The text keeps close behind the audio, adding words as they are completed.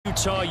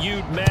Utah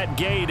Ute Matt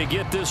Gay to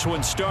get this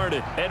one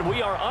started. And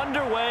we are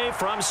underway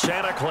from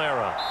Santa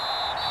Clara.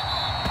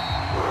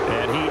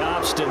 And he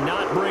opts to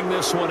not bring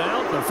this one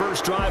out. The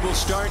first drive will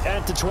start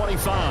at the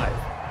 25.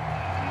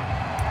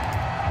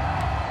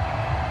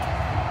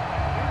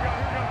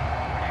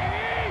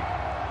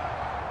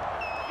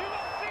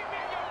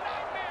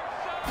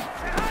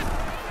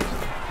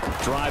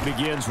 Drive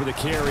begins with a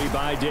carry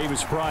by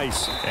Davis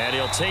Price. And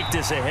he'll take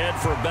this ahead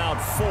for about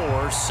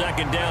 4.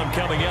 Second down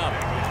coming up.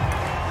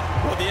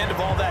 Well, the end of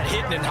all that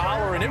hitting and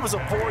hollering, it was a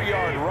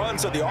 4-yard run,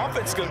 so the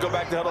offense is going to go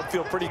back to huddle and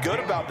feel pretty good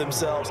about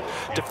themselves.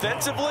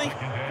 Defensively,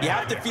 you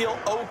have to feel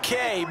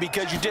okay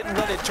because you didn't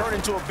let it turn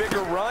into a bigger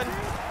run,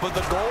 but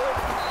the goal,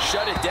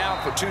 shut it down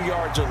for 2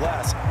 yards or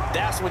less.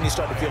 That's when you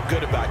start to feel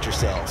good about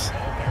yourselves.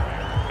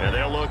 And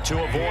they'll look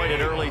to avoid an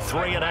early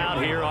 3 and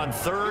out here on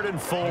 3rd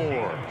and 4.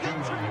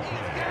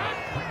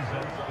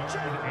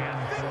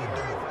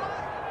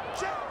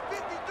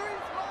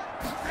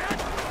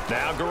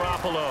 Now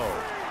Garoppolo.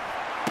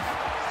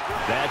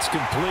 That's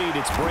complete.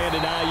 It's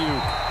Brandon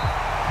Ayuk.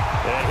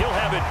 And he'll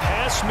have it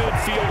past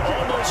midfield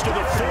almost to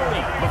the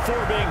 40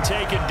 before being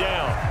taken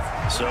down.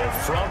 So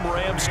from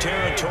Rams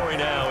territory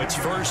now, it's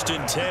 1st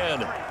and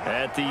 10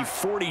 at the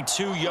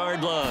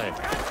 42-yard line.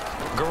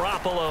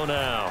 Garoppolo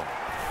now.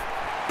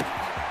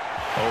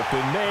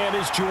 Open man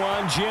is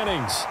Juwan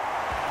Jennings.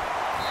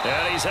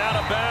 And he's out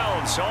of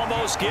bounds.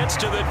 Almost gets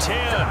to the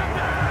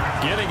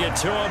 10. Getting it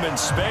to him in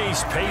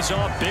space pays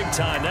off big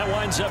time. That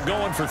winds up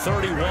going for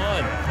 31.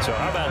 So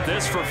how about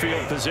this for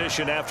field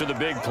position after the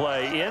big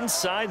play?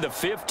 Inside the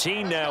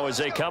 15 now as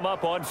they come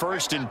up on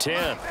 1st and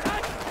 10.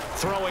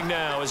 Throwing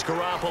now is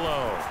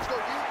Garoppolo.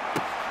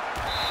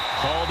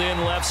 Hauled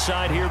in left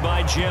side here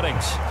by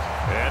Jennings.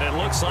 And it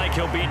looks like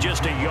he'll be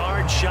just a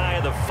yard shy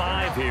of the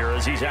 5 here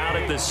as he's out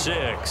at the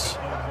 6.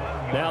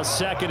 Now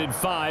 2nd and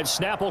 5.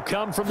 Snap will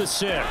come from the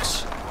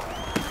 6.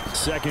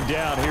 Second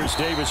down, here's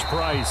Davis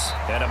Price.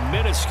 And a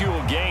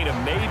minuscule gain of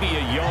maybe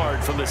a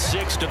yard from the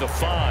 6 to the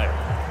 5.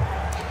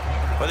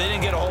 Well, they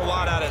didn't get a whole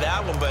lot out of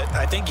that one, but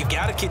I think you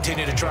got to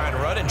continue to try and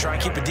run and try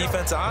and keep the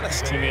defense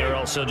honest. You mean or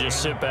also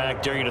just sit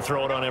back, dare you to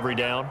throw it on every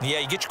down? Yeah,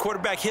 you get your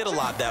quarterback hit a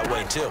lot that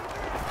way, too.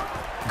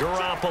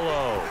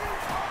 Garoppolo.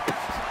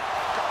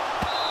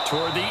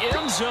 Toward the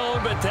end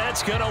zone, but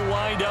that's going to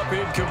wind up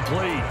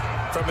incomplete.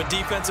 From a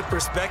defensive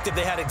perspective,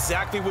 they had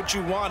exactly what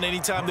you want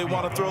anytime they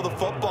want to throw the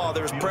football.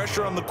 There was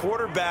pressure on the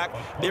quarterback.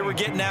 They were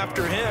getting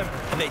after him,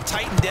 and they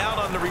tightened down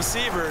on the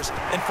receivers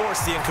and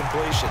forced the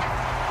incompletion.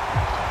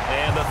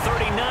 And the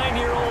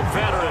 39-year-old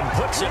veteran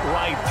puts it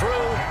right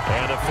through,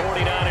 and the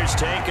 49ers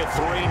take a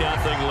 3-0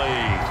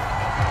 lead.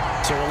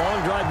 So a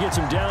long drive gets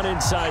them down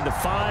inside the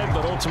 5,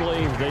 but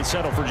ultimately they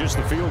settle for just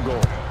the field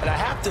goal. And I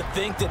have to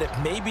think that if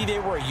maybe they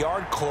were a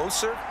yard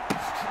closer,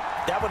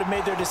 that would have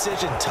made their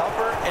decision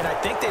tougher, and I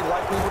think they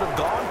likely would have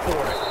gone for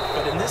it.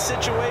 But in this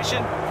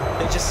situation,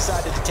 they just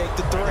decided to take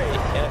the 3,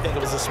 and I think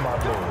it was a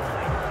smart move.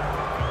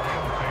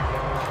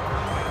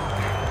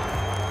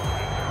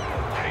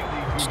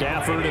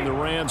 Stafford and the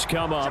Rams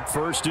come up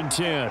 1st and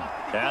 10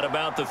 at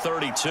about the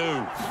 32.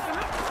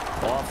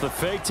 Off the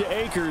fake to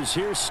Akers,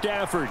 here's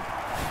Stafford.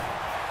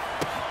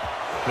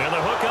 And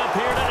the hook up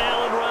here to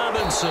Allen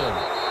Robinson.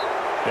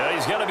 Yeah,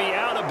 he's going to be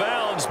out of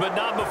bounds, but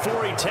not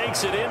before he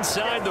takes it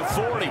inside the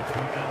 40.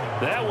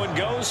 That one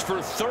goes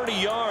for 30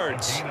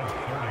 yards.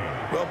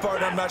 Well,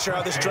 partner, I'm not sure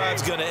how this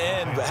drive's going to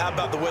end, but how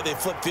about the way they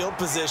flip field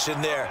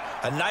position there?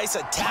 A nice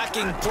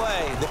attacking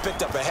play that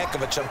picked up a heck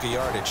of a chunk of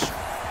yardage.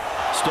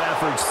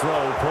 Stafford's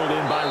throw pulled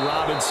in by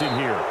Robinson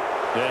here.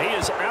 Yeah, he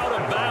is out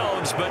of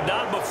bounds, but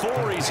not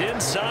before he's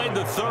inside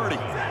the 30.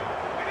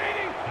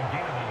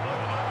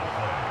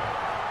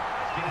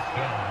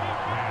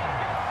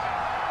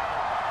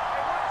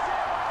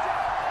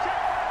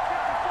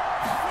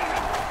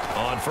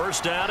 On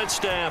 1st down at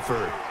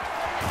Stafford.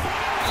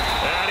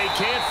 And he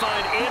can't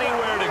find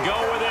anywhere to go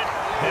with it,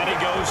 and he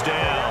goes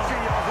down.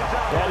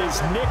 That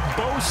is Nick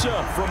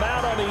Bosa from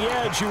out on the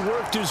edge who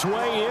worked his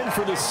way in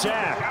for the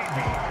sack.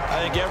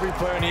 I think every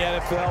player in the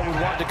NFL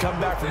would want to come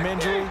back from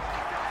injury,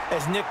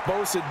 as Nick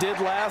Bosa did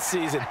last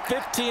season.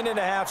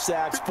 15.5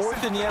 sacks,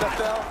 4th in the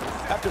NFL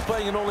after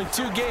playing in only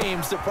 2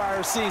 games the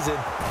prior season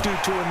due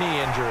to a knee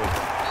injury.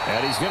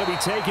 And he's going to be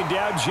taken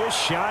down just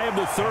shy of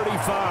the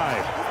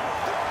 35.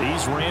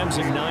 These Rams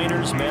and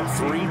Niners met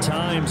 3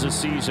 times a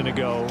season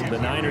ago. The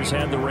Niners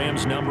had the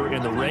Rams number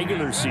in the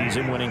regular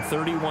season, winning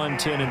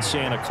 31-10 in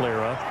Santa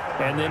Clara,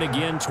 and then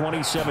again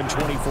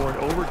 27-24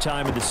 in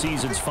overtime in the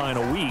season's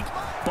final week.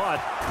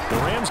 But the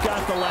Rams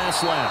got the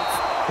last laugh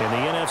in the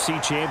NFC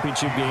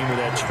Championship game with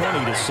that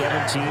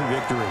 20-17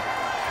 victory.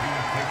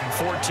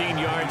 14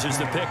 yards is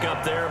the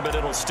pickup there, but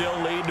it'll still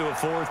lead to a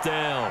 4th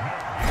down.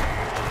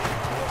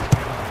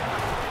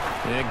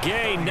 And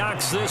Gay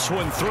knocks this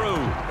one through,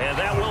 and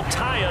that will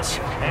tie us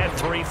at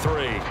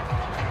 3-3.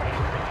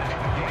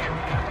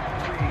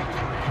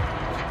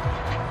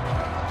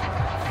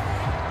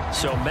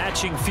 So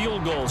matching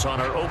field goals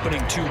on our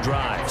opening 2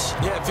 drives.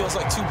 Yeah, it feels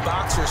like 2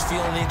 boxers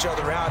feeling each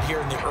other out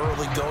here in the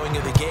early going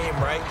of the game,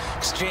 right?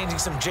 Exchanging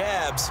some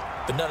jabs,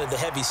 but none of the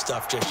heavy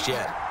stuff just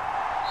yet.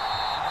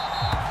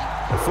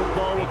 The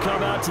football will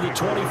come out to the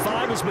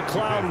 25 as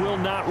McLeod will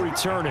not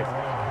return it.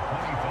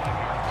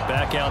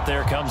 Back out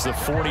there comes the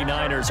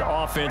 49ers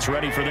offense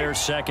ready for their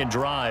second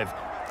drive.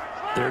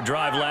 Their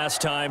drive last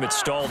time, it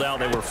stalled out.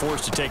 They were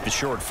forced to take the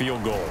short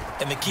field goal.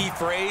 And the key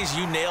phrase,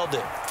 you nailed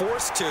it,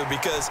 forced to,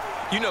 because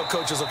you know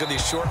coaches look at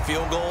these short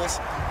field goals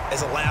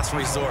as a last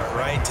resort,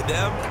 right? To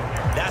them,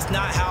 that's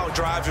not how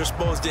drives are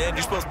supposed to end.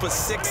 You're supposed to put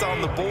 6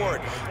 on the board.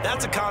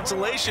 That's a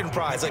consolation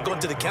prize, like going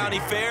to the county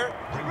fair.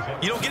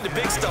 You don't get the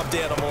big stuffed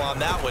animal on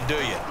that one, do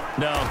you?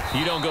 No,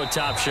 you don't go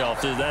top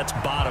shelf. That's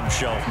bottom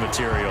shelf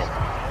material.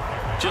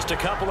 Just a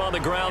couple on the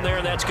ground there,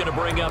 and that's going to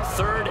bring up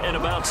 3rd and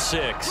about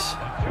 6.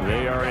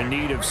 They are in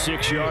need of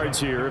 6 yards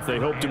here if they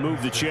hope to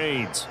move the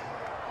chains.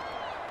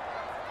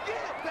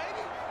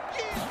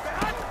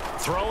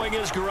 Throwing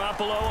is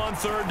Garoppolo on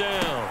 3rd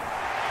down.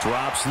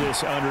 Drops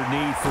this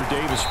underneath for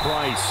Davis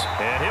Price.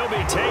 And he'll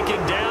be taken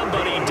down,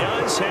 but he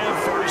does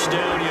have first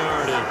down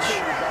yardage.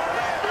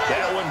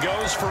 That one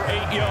goes for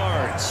 8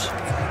 yards.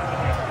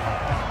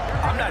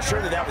 I'm not sure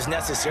that was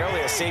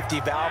necessarily a safety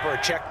valve or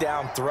a check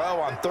down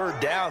throw on 3rd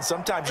down.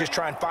 Sometimes just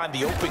try and find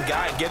the open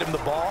guy and get him the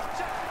ball.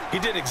 He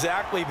did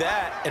exactly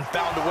that and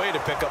found a way to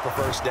pick up a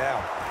first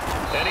down.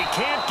 And he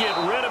can't get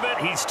rid of it.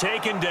 He's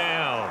taken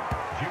down.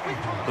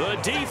 The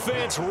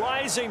defense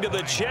rising to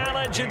the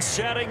challenge and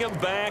setting him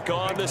back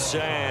on the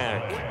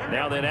sack.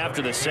 Now then,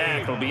 after the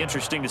sack, it'll be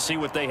interesting to see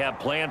what they have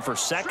planned for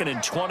 2nd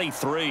and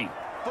 23.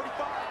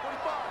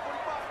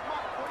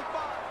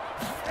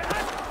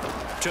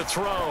 To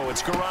throw,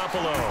 it's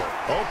Garoppolo.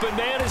 Open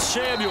man is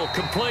Samuel,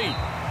 complete.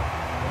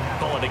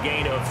 Call it a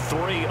gain of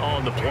 3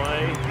 on the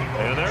play.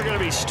 And they're going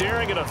to be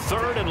staring at a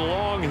 3rd and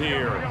long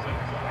here.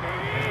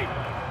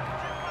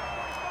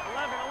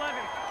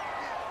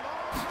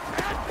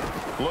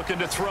 11. Looking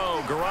to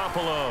throw,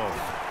 Garoppolo.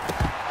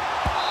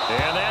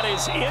 And that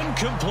is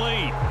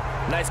incomplete.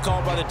 Nice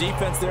call by the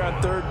defense there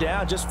on 3rd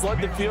down. Just flood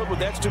the field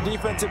with extra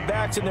defensive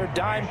backs in their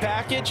dime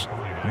package.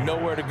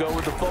 Nowhere to go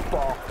with the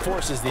football.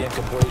 Forces the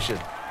incompletion.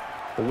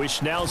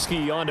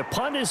 Wisnowski on to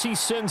punt as he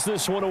sends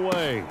this one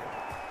away.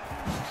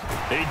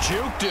 He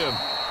juked him.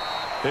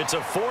 It's a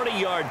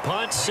 40-yard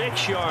punt,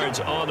 6 yards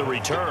on the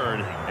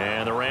return.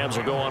 And the Rams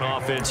will go on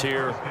offense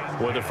here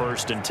with a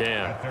 1st and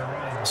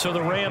 10. So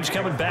the Rams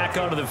coming back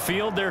onto the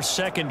field, their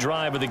 2nd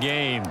drive of the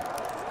game.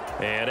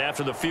 And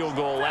after the field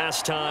goal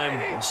last time,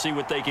 we'll see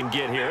what they can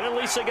get here. At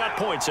least they got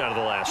points out of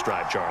the last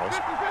drive, Charles.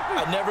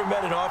 I never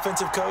met an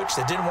offensive coach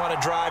that didn't want to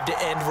drive to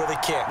end with a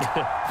kick.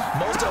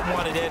 Most of them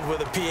wanted to end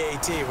with a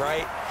PAT,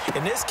 right?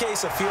 In this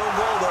case, a field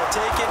goal they'll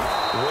take it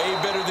way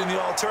better than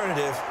the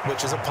alternative,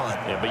 which is a punt.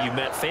 Yeah, but you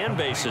met fan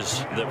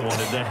bases that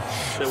wanted that,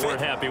 that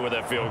weren't happy with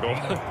that field goal.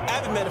 I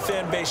haven't met a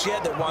fan base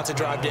yet that wants to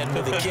drive to end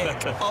with a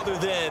kick, other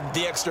than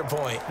the extra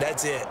point.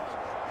 That's it.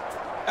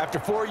 After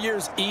 4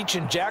 years each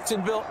in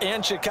Jacksonville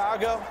and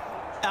Chicago,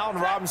 Allen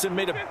Robinson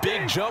made a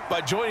big jump by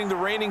joining the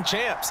reigning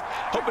champs.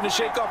 Hoping to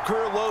shake off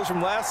career lows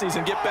from last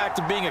season, get back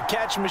to being a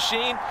catch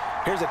machine.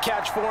 Here's a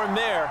catch for him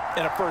there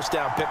and a first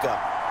down pickup.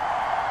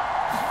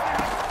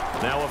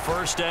 Now a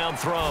first down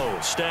throw.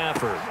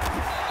 Stafford.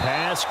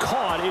 Pass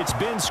caught. It's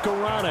been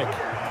Skoranek.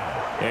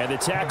 And the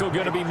tackle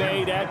going to be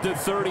made at the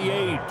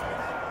 38.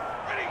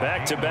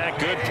 Back-to-back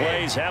good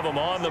plays have them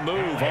on the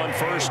move on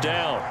first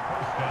down.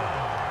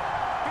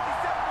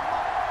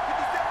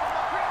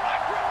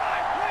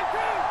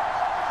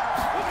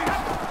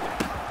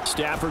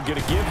 Stafford going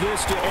to give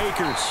this to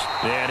Akers.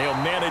 And he'll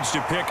manage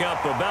to pick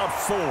up about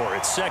 4.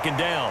 It's 2nd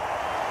down.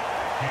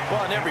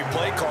 Well, in every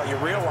play call, you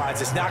realize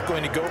it's not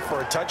going to go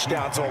for a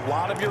touchdown. So a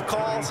lot of your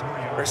calls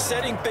are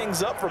setting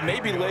things up for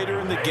maybe later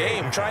in the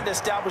game, trying to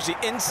establish the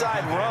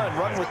inside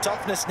run with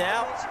toughness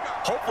now,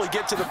 hopefully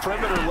get to the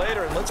perimeter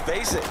later. And let's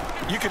face it,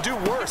 you could do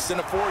worse than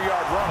a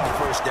 4-yard run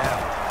on first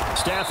down.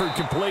 Stafford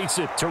completes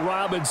it to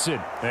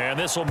Robinson. And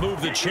this will move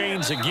the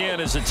chains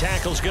again as the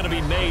tackle's going to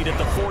be made at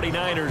the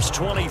 49ers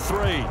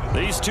 23.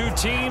 These two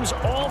teams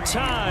all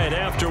tied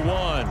after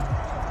 1.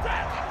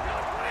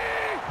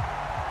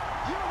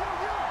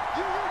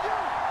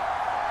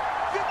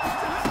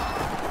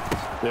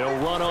 They'll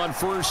run on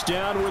first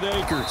down with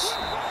Akers.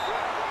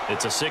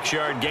 It's a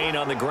 6-yard gain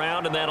on the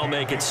ground, and that'll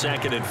make it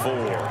 2nd and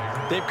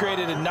 4. They've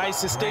created a nice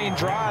sustained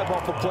drive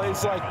off of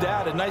plays like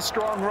that. A nice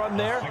strong run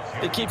there.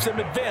 It keeps them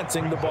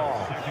advancing the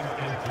ball.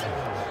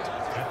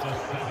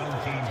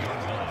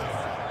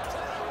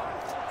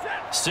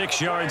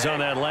 Six yards on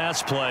that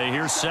last play.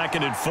 Here's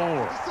 2nd and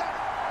 4.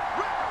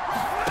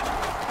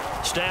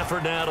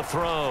 Stafford now to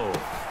throw.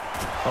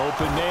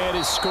 Open man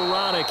is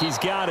Skoranek. He's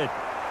got it.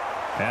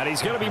 And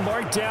he's going to be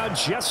marked down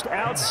just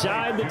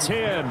outside the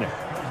 10.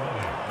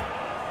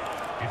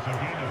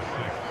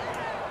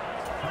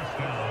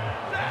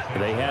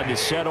 They had to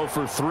settle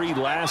for 3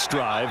 last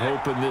drive,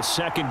 hoping this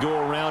second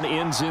go-around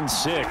ends in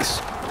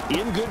 6.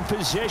 In good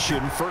position,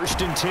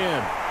 1st and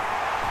 10.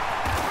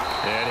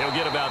 And he'll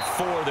get about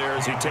 4 there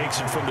as he takes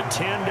it from the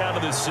 10 down to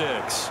the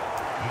 6.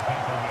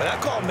 But that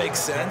call makes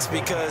sense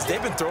because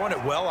they've been throwing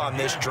it well on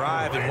this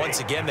drive, and once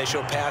again they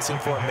show passing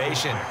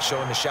formation,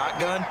 showing the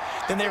shotgun.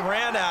 Then they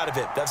ran out of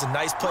it. That's a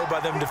nice play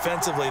by them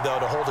defensively, though,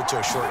 to hold it to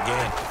a short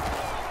gain.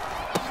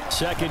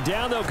 Second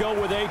down, they'll go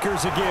with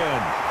Akers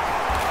again.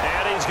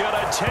 And he's going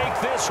to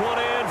take this one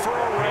in for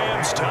a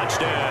Rams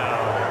touchdown.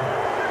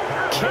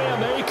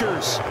 Cam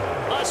Akers,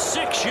 a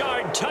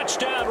 6-yard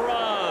touchdown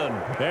run.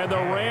 And the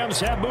Rams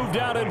have moved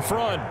out in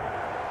front.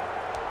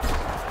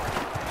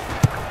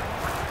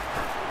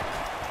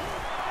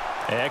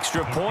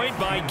 Extra point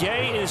by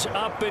Gay is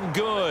up and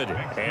good.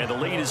 And the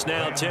lead is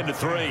now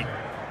 10-3.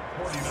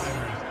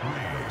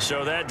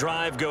 So that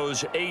drive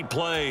goes 8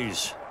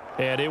 plays.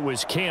 And it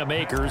was Cam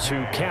Akers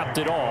who capped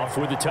it off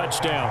with the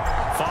touchdown.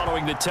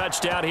 Following the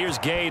touchdown, here's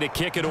Gay to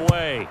kick it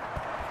away.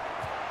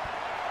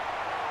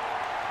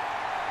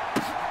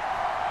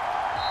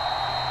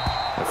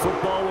 The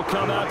football will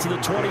come out to the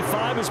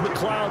 25 as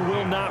McLeod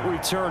will not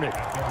return it.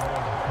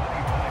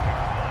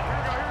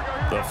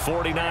 The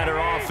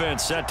 49er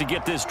offense set to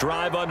get this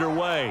drive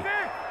underway.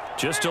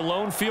 Just a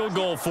lone field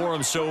goal for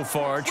them so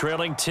far,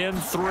 trailing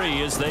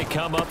 10-3 as they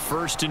come up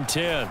 1st and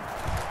 10.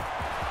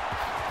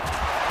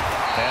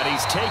 And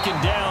he's taken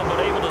down but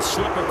able to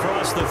slip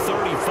across the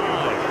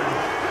 35.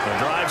 The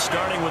drive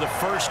starting with a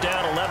 1st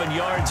down, 11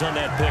 yards on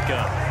that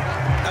pickup.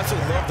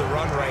 Absolutely love the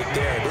run right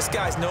there. This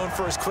guy's known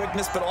for his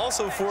quickness, but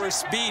also for his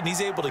speed. And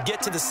he's able to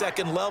get to the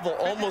second level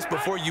almost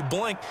before you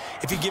blink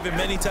if you give him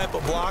any type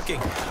of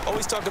blocking.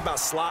 Always talk about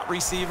slot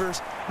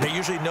receivers. They're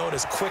usually known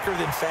as quicker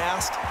than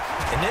fast.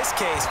 In this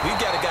case, we've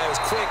got a guy who's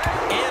quick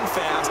and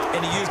fast,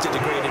 and he used it to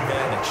great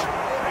advantage.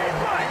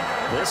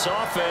 This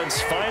offense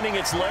finding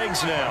its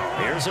legs now.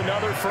 Here's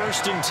another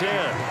 1st and 10.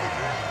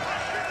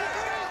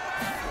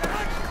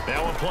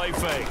 Now a play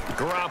fake.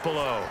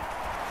 Garoppolo.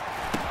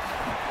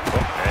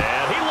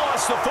 And he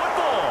lost the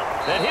football.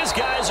 And his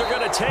guys are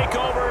going to take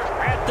over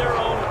at their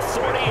own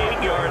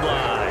 48-yard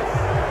line.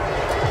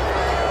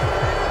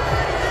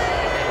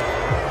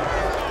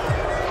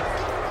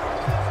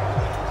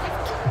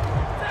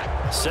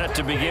 Set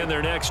to begin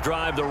their next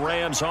drive, the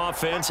Rams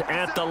offense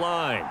at the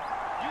line.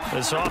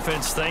 This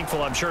offense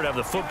thankful, I'm sure, to have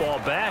the football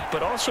back,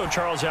 but also,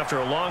 Charles, after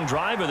a long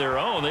drive of their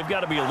own, they've got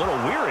to be a little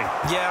weary.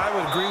 Yeah, I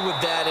would agree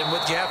with that, and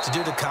what you have to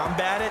do to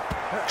combat it,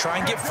 try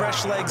and get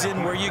fresh legs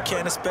in where you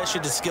can, especially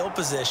to skill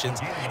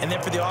positions. And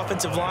then for the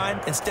offensive line,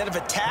 instead of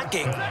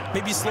attacking,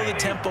 maybe slow the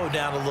tempo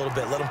down a little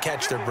bit, let them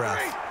catch their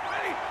breath.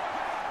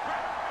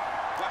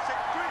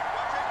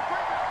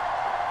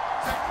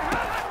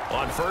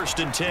 On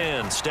 1st and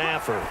 10,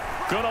 Stafford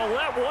gonna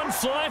let one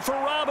fly for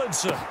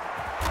Robinson.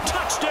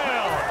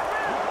 Touchdown!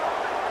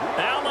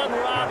 Allen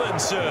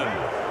Robinson,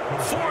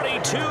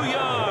 42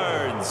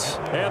 yards.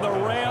 And the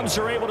Rams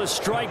are able to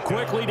strike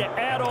quickly to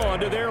add on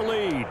to their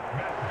lead.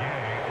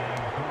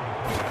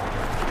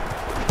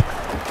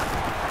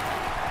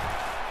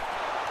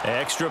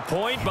 Extra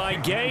point by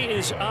Gay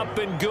is up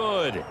and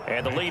good.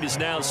 And the lead is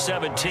now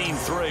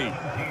 17-3.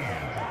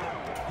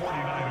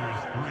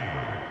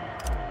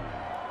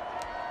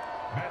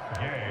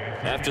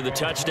 After the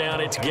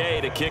touchdown, it's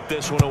Gay to kick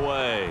this one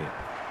away.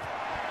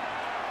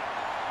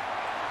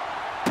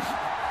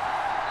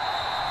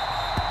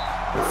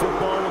 The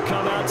football will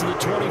come out to the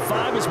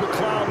 25 as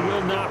McLeod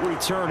will not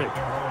return it.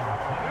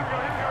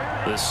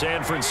 The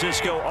San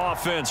Francisco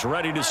offense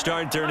ready to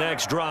start their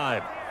next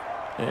drive.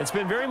 And it's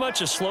been very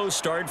much a slow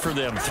start for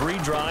them. 3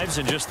 drives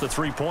and just the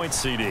 3 points,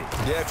 CD.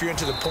 Yeah, if you're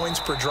into the points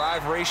per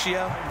drive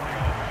ratio,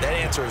 that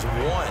answer is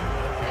 1.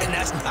 And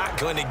that's not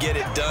going to get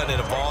it done in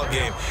a ball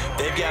game.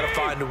 They've got to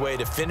find a way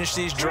to finish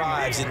these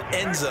drives in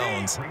end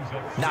zones,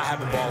 not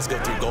having balls go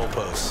through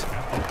goalposts.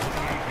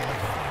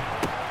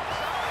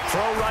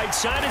 Throw right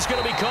side is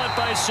going to be caught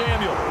by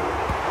Samuel.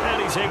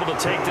 And he's able to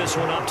take this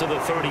one up to the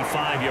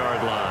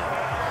 35-yard line.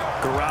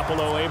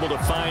 Garoppolo able to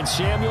find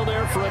Samuel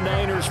there for a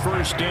Niners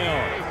 1st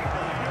down.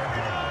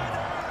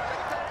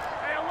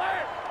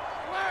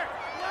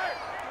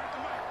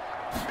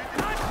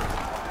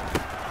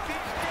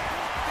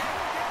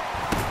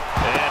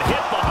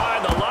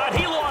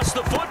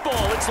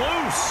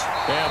 Loose.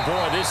 And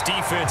boy, this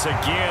defense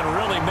again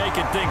really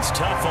making things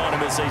tough on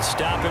him as they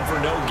stop him for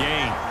no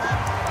gain.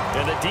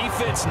 And the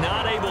defense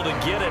not able to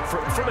get it.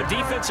 From a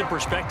defensive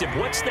perspective,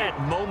 what's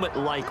that moment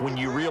like when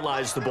you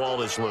realize the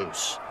ball is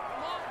loose?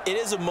 It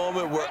is a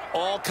moment where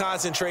all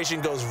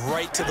concentration goes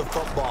right to the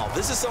football.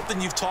 This is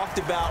something you've talked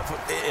about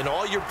in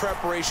all your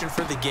preparation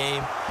for the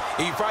game.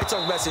 And you probably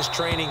talked about since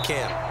training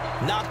camp.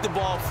 Knock the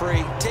ball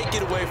free, take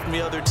it away from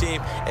the other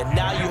team, and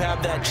now you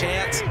have that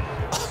chance.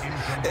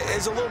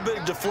 There's a little bit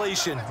of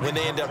deflation when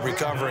they end up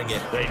recovering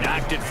it. They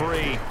knocked it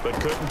free, but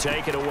couldn't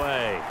take it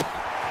away.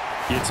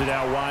 Gets it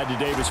out wide to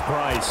Davis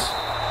Price.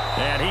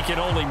 And he can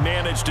only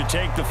manage to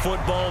take the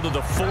football to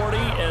the 40,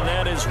 and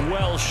that is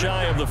well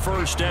shy of the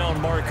 1st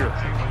down marker.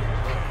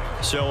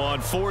 So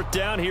on 4th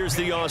down, here's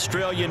the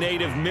Australia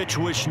native Mitch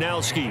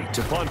Wishnowsky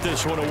to punt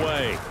this one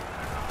away.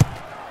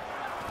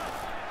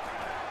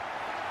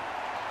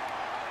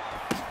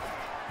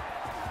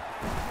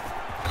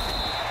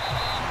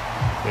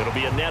 It'll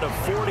be a net of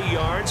 40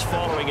 yards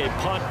following a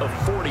punt of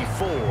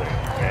 44.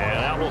 And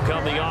that will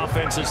come the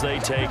offense as they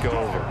take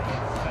over.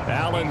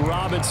 Allen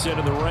Robinson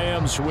and the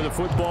Rams with the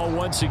football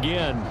once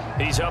again.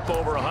 He's up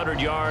over 100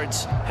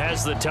 yards,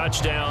 has the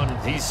touchdown.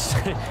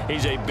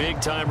 He's a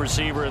big-time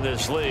receiver in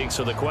this league,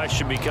 so the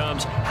question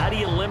becomes, how do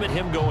you limit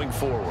him going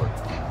forward?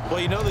 Well,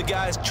 you know the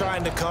guys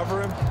trying to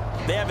cover him,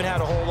 they haven't had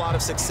a whole lot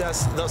of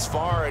success thus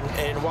far,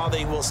 and while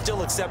they will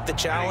still accept the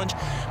challenge,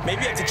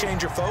 maybe you have to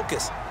change your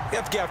focus. You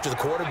have to get after the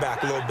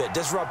quarterback a little bit,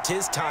 disrupt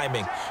his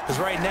timing, because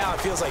right now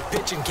it feels like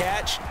pitch and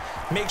catch.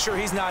 Make sure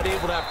he's not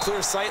able to have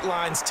clear sight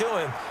lines to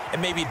him,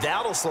 and maybe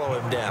that'll slow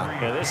him down.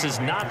 Yeah, this is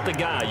not the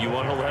guy you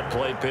want to let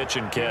play pitch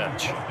and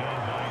catch.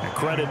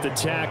 Credit the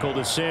tackle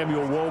to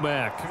Samuel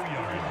Womack.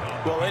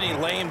 Well, any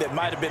lane that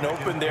might have been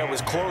open there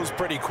was closed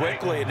pretty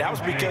quickly, and that was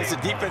because the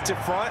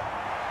defensive front,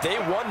 they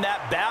won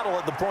that battle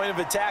at the point of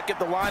attack at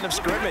the line of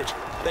scrimmage.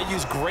 They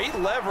used great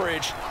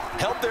leverage,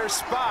 held their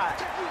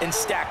spot, and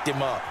stacked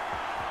him up.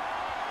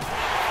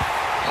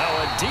 Oh,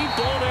 a deep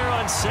ball there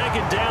on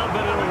second down,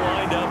 but it'll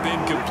wind up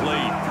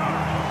incomplete.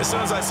 As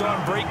soon as I saw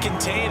him break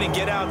contain and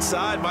get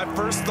outside, my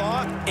first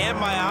thought and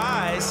my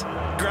eyes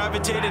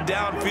gravitated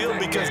downfield,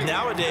 because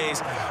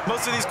nowadays,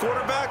 most of these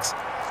quarterbacks,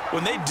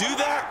 when they do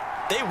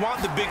that, they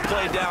want the big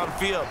play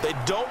downfield. They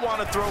don't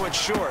want to throw it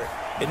short.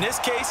 In this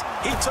case,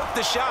 he took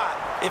the shot.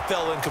 It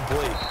fell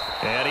incomplete.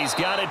 And he's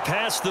got it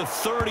past the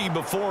 30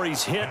 before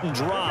he's hit and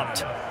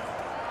dropped.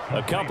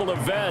 A couple of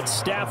vets,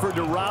 Stafford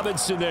to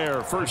Robinson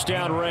there. First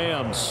down,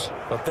 Rams.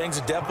 Well, things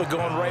are definitely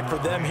going right for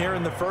them here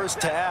in the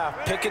first half.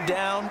 Pick a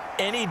down,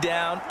 any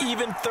down,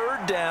 even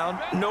third down,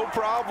 no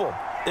problem.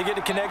 They get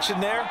a connection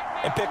there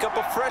and pick up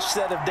a fresh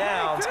set of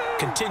downs,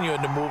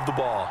 continuing to move the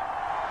ball.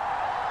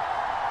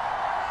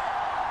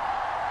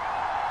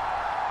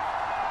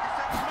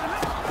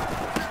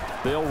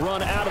 They'll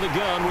run out of the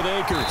gun with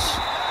Akers.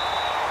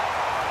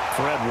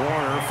 Fred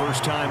Warner,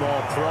 first-time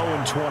All-Pro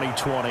in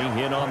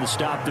 2020, in on the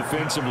stop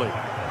defensively.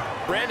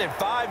 Brandon,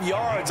 5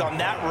 yards on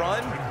that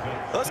run.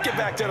 Let's get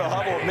back to the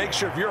huddle and make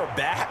sure if you're a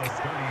back,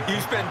 you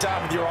spend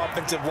time with your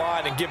offensive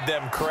line and give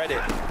them credit.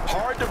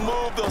 Hard to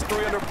move those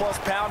 300-plus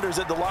pounders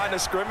at the line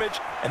of scrimmage,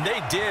 and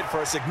they did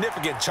for a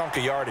significant chunk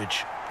of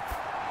yardage.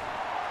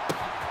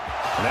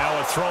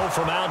 Now a throw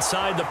from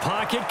outside the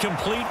pocket,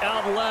 complete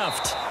out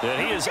left.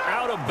 And he is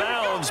out of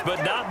bounds,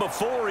 but not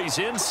before he's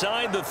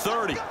inside the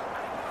 30.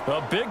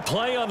 A big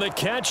play on the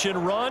catch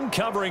and run,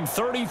 covering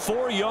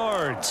 34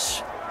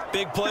 yards.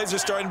 Big plays are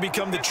starting to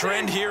become the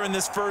trend here in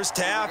this first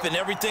half, and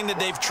everything that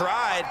they've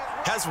tried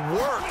has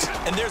worked.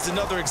 And there's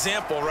another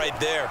example right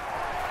there.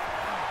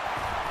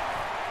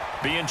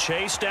 Being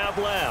chased out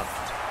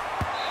left.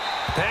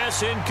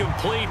 Pass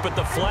incomplete, but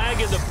the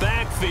flag in the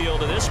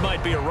backfield, and this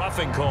might be a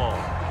roughing call.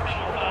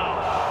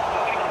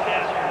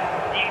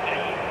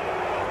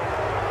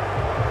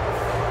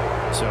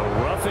 So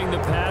roughing the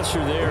passer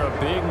there, a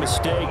big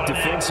mistake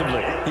defensively.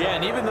 Yeah,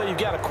 and even though you've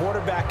got a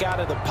quarterback out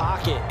of the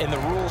pocket and the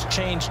rules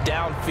change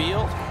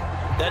downfield,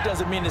 that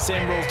doesn't mean the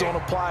same rules don't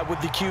apply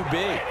with the QB.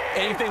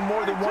 Anything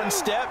more than one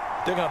step,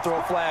 they're going to throw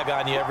a flag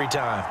on you every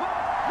time.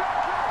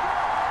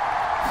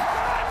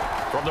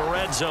 From the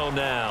red zone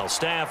now,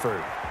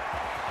 Stafford.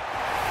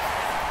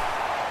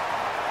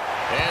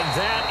 And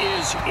that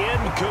is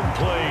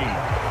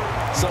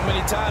incomplete. So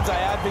many times I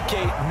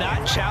advocate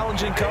not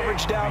challenging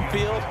coverage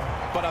downfield,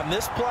 but on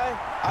this play,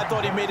 I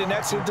thought he made an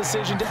excellent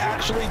decision to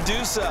actually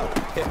do so.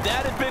 If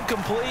that had been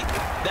complete,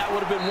 that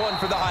would have been one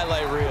for the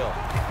highlight reel.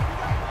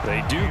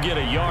 They do get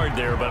a yard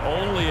there, but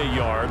only a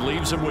yard.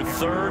 Leaves them with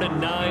 3rd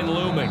and 9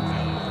 looming.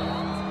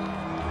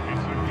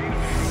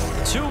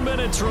 2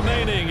 minutes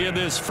remaining in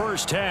this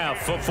first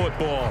half of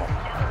football.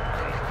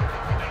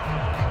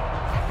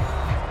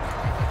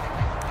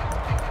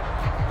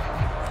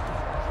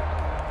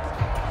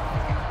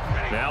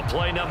 Now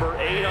play number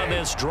 8 on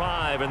this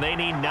drive, and they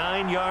need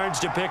 9 yards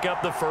to pick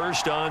up the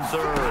first on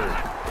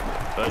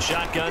 3rd. A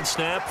shotgun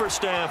snap for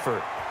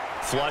Stafford.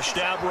 Flushed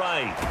out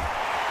right.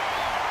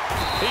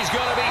 He's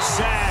going to be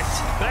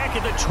sacked back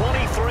at the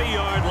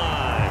 23-yard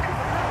line.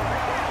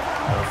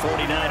 The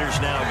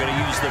 49ers now going to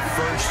use the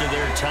first of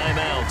their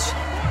timeouts.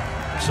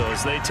 So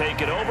as they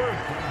take it over,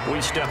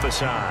 we step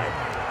aside.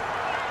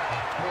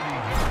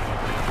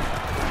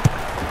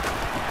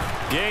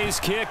 Gay's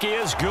kick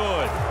is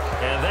good,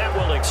 and that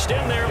will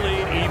extend their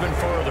lead even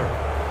further.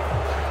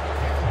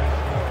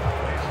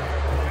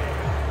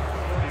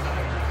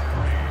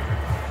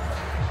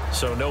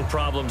 So no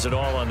problems at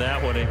all on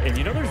that one. And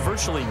you know, there's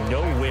virtually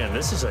no win.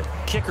 This is a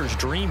kicker's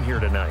dream here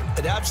tonight.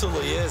 It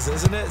absolutely is,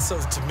 isn't it? So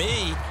to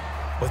me,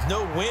 with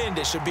no wind,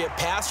 it should be a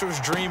passer's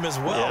dream as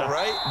well,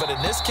 right? But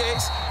in this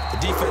case, the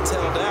defense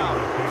held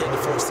out, getting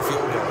to force the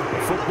field goal.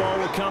 The football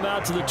will come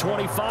out to the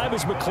 25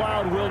 as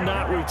McLeod will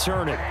not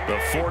return it. The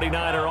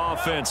 49er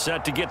offense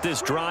set to get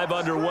this drive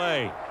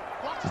underway.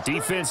 The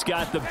defense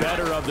got the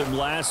better of them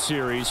last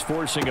series,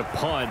 forcing a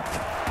punt.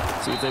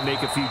 See if they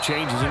make a few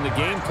changes in the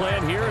game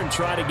plan here and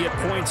try to get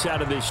points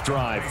out of this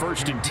drive.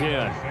 1st and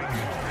 10.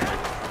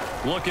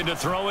 Looking to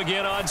throw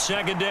again on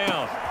second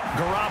down.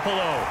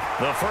 Garoppolo,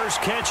 the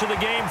first catch of the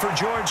game for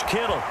George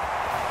Kittle.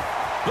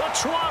 The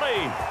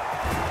 20.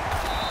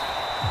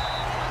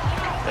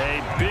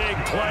 A big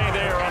play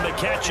there on the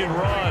catch and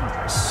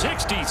run.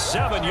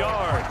 67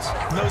 yards.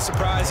 No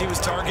surprise he was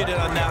targeted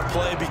on that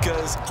play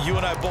because you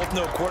and I both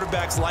know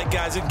quarterbacks like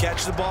guys who can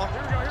catch the ball,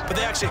 but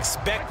they actually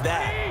expect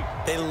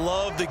that. They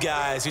love the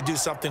guys who do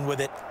something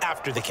with it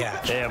after the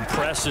catch.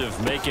 Impressive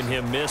making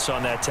him miss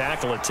on that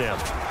tackle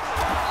attempt.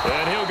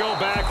 And he'll go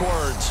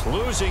backwards,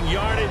 losing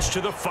yardage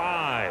to the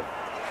 5.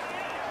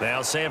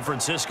 Now San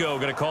Francisco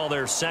going to call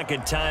their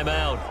second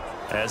timeout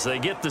as they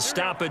get the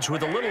stoppage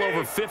with a little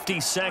over 50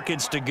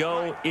 seconds to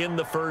go in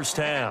the first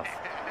half.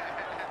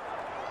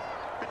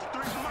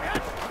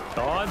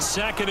 On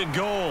second and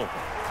goal,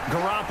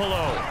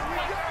 Garoppolo.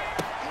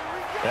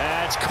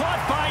 That's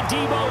caught by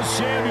Deebo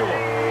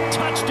Samuel.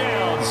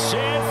 Touchdown,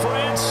 San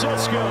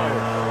Francisco.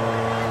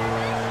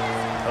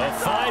 A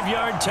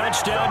 5-yard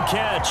touchdown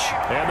catch.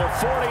 And the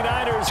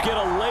 49ers get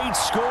a late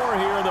score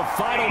here in the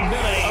final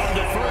minute of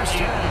the first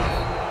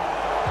half.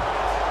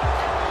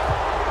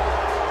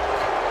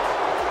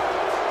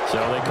 So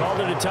they called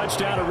it a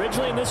touchdown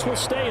originally, and this will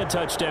stay a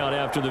touchdown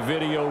after the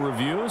video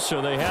review, so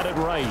they had it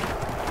right.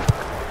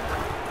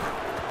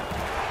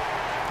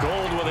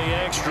 Gold with the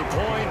extra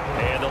point,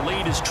 and the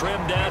lead is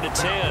trimmed down to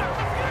 10.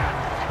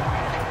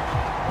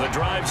 The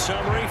drive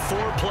summary,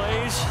 4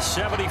 plays,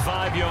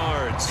 75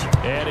 yards.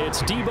 And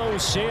it's Deebo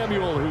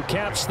Samuel who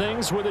caps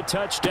things with a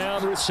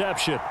touchdown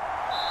reception.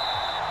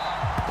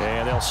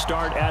 And they'll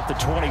start at the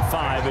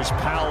 25 as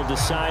Powell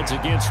decides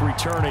against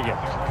returning it.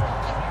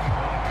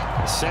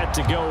 Set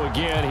to go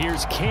again.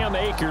 Here's Cam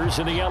Akers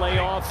in the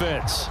LA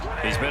offense.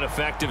 He's been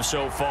effective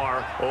so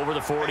far over the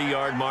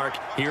 40-yard mark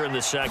here in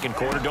the second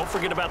quarter. Don't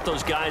forget about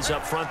those guys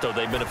up front, though.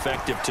 They've been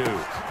effective, too.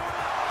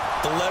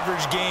 The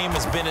leverage game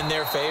has been in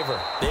their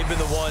favor. They've been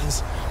the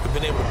ones who've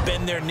been able to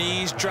bend their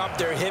knees, drop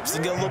their hips,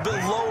 and get a little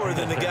bit lower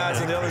than the guys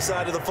on the other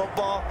side of the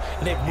football,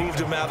 and they've moved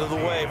them out of the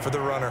way for the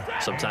runner.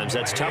 Sometimes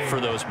that's tough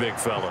for those big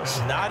fellas.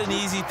 Not an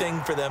easy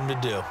thing for them to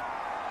do.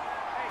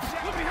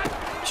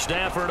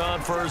 Stafford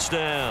on first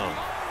down.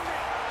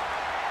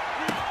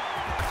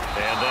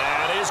 And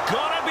that is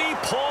going to be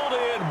pulled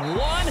in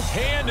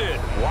one-handed.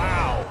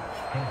 Wow.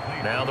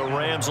 Now the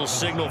Rams will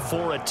signal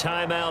for a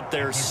timeout,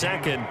 their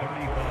second,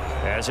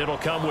 as it'll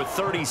come with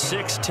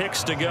 36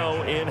 ticks to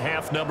go in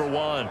half number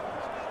 1.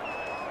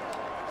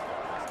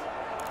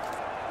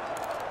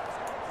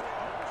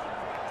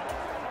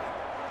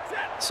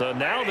 So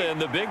now then,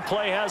 the big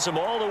play has them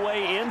all the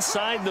way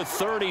inside the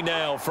 30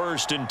 now,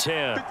 1st and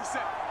 10.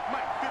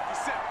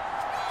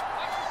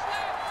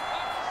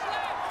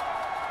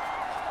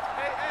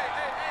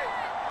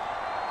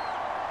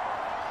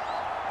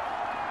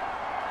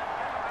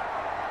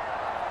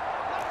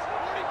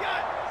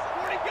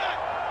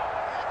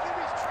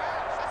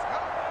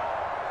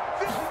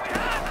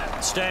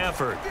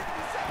 Stafford.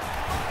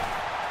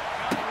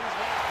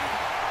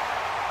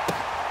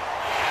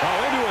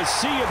 Into a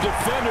sea of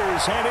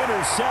defenders and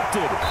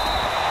intercepted.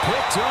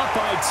 Picked up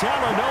by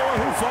Talanoa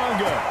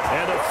Hufanga.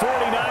 And the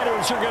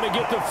 49ers are going to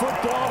get the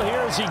football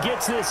here as he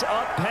gets this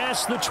up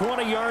past the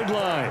 20-yard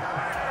line.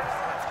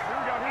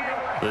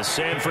 The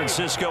San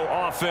Francisco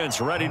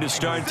offense ready to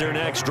start their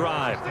next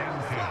drive.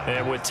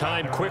 And with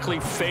time quickly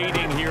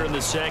fading here in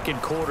the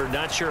second quarter,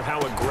 not sure how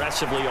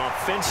aggressively,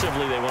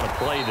 offensively they want to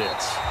play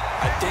this.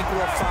 I think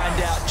we'll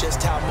find out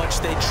just how much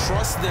they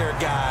trust their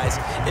guys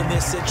in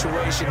this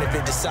situation if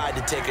they decide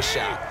to take a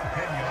shot.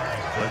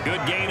 A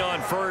good gain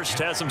on first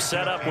has them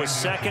set up with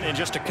second and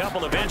just a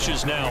couple of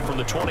inches now from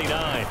the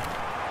 29.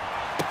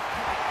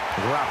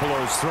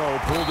 Garoppolo's throw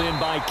pulled in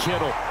by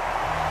Kittle.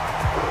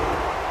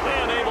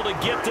 And able to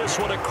get this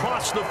one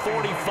across the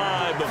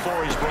 45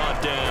 before he's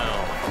brought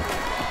down.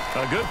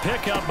 A good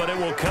pickup, but it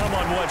will come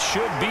on what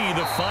should be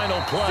the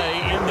final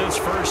play in this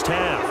first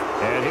half.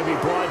 And he'll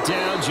be brought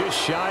down just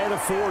shy of the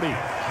 40.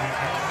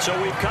 So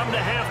we've come to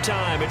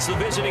halftime. It's the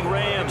visiting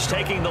Rams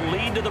taking the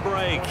lead to the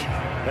break.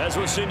 As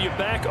we'll send you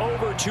back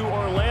over to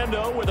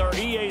Orlando with our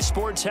EA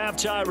Sports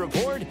Halftime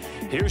Report,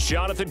 here's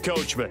Jonathan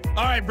Coachman.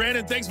 All right,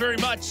 Brandon, thanks very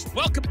much.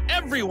 Welcome,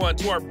 everyone,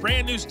 to our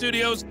brand new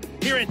studios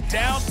here in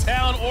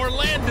downtown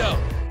Orlando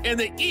in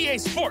the EA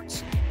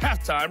Sports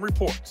Halftime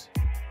Report.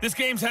 This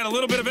game's had a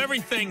little bit of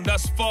everything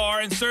thus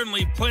far and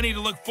certainly plenty to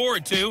look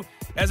forward to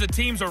as the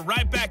teams are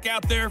right back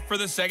out there for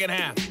the second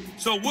half.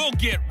 So we'll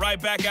get right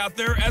back out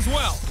there as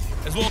well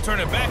as we'll turn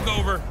it back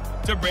over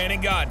to Brandon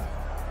Godden.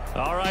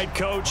 All right,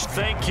 Coach,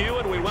 thank you,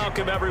 and we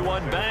welcome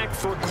everyone back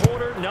for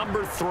quarter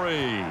number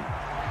 3.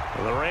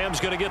 The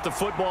Rams going to get the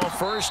football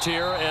first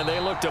here, and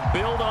they look to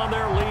build on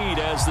their lead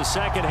as the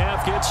second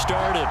half gets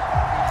started.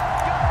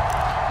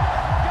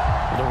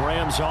 The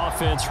Rams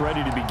offense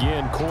ready to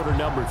begin quarter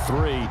number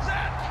 3.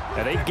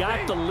 And they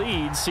got the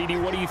lead. CD,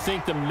 what do you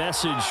think the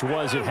message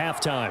was at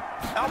halftime?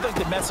 I don't think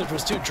the message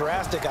was too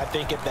drastic, I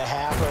think, at the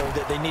half, or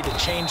that they need to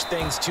change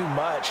things too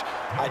much.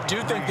 I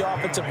do think the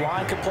offensive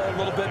line could play a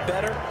little bit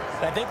better,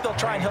 and I think they'll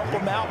try and help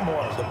them out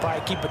more. They'll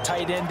probably keep a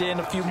tight end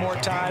in a few more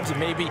times and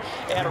maybe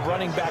add a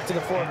running back to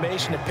the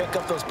formation and pick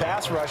up those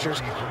pass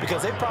rushers,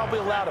 because they probably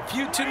allowed a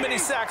few too many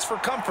sacks for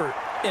comfort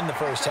in the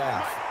first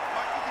half.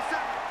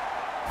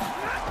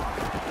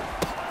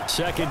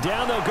 Second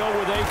down, they'll go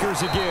with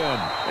Akers again.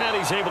 And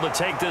he's able to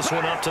take this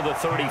one up to the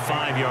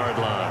 35-yard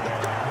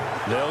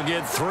line. They'll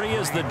get 3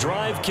 as the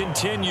drive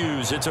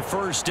continues. It's a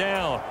first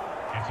down.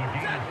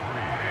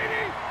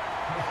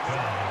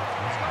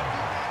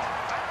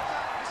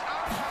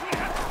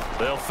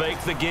 They'll fake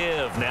the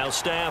give. Now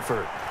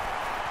Stafford.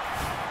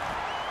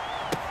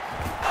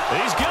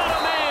 He's got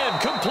a man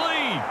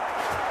complete.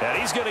 And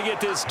he's going to get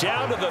this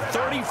down to the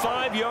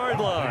 35-yard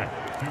line.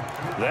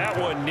 That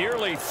one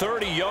nearly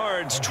 30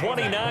 yards,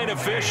 29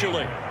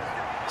 officially.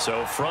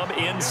 So from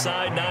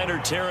inside Niner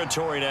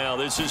territory now,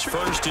 this is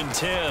 1st and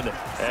 10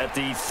 at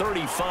the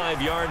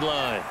 35-yard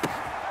line.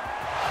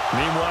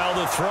 Meanwhile,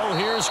 the throw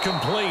here is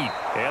complete.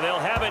 And they'll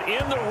have it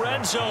in the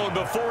red zone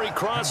before he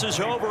crosses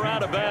over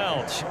out of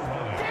bounds.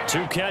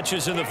 2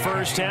 catches in the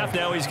first half.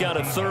 Now he's got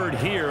a third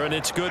here, and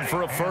it's good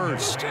for a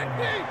first.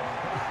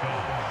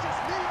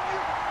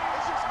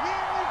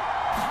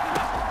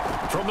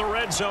 From the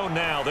red zone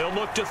now, they'll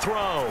look to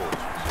throw.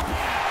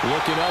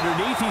 Looking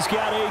underneath, he's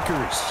got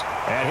Akers.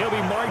 And he'll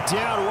be marked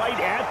down right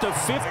at the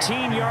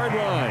 15-yard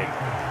line.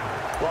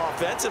 Well,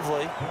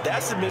 offensively,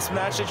 that's the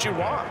mismatch that you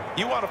want.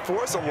 You want to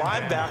force a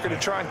linebacker to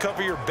try and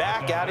cover your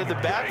back out of the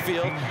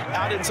backfield,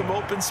 out in some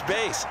open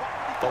space.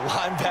 The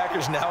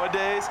linebackers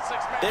nowadays,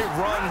 they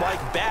run like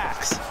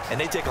backs, and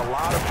they take a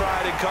lot of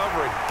pride in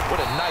covering. What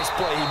a nice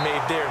play he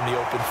made there in the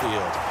open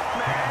field.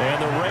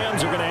 And the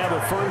Rams are going to have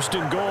a 1st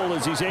and goal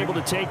as he's able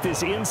to take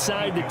this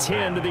inside the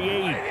 10 to the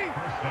 8.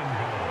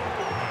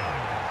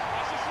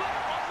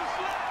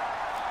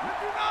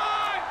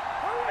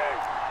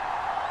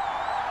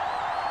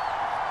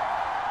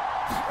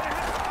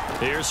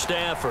 Here's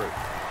Stafford.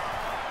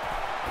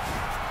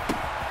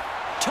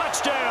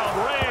 Touchdown,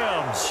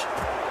 Rams.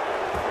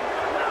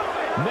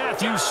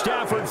 Matthew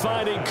Stafford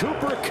finding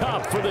Cooper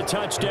Kupp for the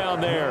touchdown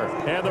there.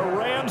 And the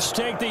Rams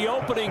take the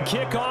opening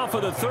kickoff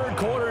of the third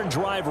quarter and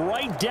drive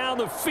right down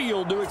the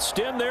field to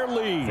extend their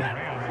lead.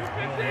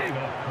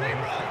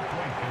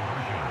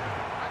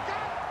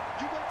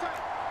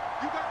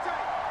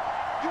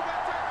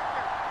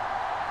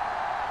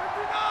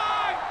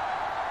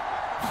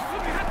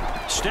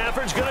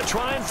 Stafford's going to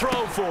try and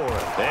throw for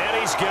it. And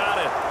he's got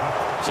it.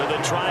 So the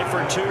try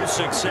for 2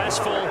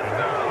 successful.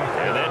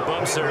 And that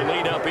bumps their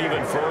lead up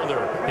even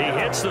further. He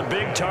hits the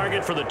big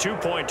target for the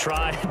 2-point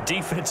try.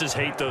 Defenses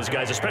hate those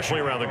guys, especially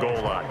around the goal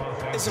line.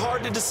 It's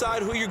hard to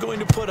decide who you're going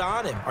to put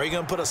on him. Are you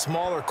going to put a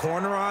smaller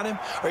corner on him?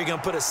 Are you going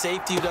to put a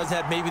safety who doesn't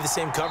have maybe the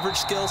same coverage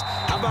skills?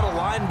 How about a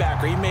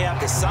linebacker? He may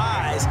have the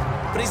size,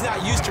 but he's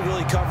not used to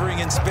really covering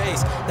in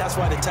space. That's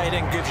why the tight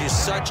end gives you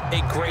such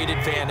a great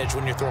advantage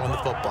when you're throwing the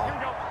football.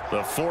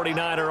 The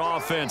 49er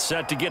offense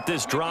set to get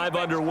this drive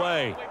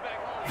underway.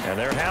 And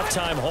their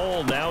halftime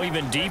hole now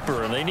even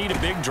deeper, and they need a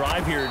big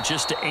drive here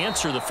just to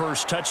answer the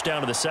first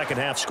touchdown of the second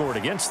half scored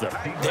against them.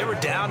 They were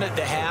down at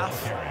the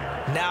half.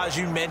 Now, as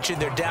you mentioned,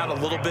 they're down a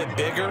little bit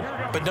bigger,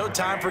 but no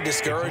time for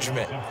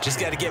discouragement. Just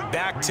got to get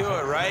back to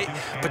it, right?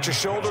 Put your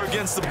shoulder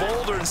against the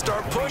boulder and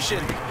start pushing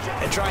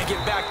and try and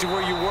get back to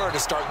where you were to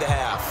start the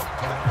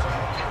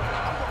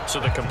half. So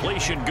the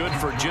completion good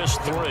for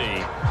just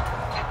 3.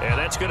 And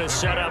that's going to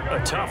set up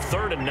a tough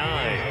 3rd and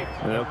 9.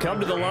 They'll come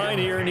to the line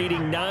here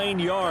needing 9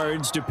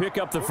 yards to pick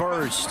up the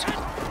first.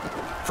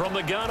 From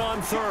the gun on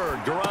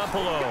 3rd,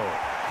 Garoppolo.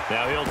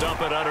 Now he'll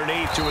dump it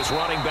underneath to his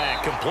running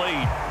back,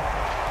 complete.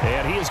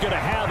 And he is going to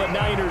have a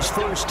Niners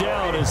first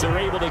down as they're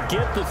able to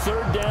get the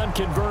 3rd down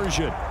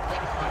conversion.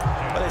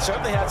 Well, they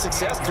certainly had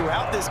success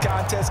throughout this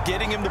contest,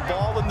 getting him the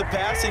ball in the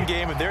passing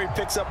game, and there he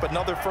picks up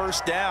another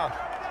first down.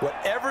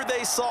 Whatever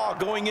they saw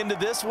going into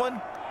this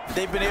one,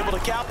 they've been able to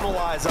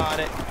capitalize on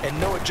it, and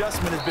no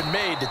adjustment has been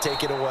made to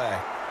take it away.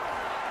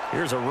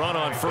 Here's a run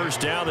on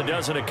first down that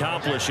doesn't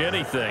accomplish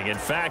anything. In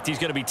fact, he's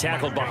going to be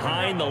tackled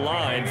behind the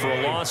line for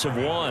a loss of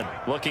 1.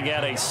 Looking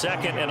at a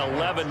 2nd and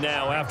 11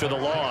 now after the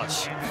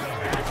loss.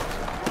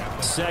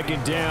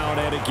 2nd down,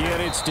 and again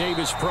it's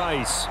Davis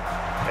Price.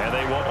 And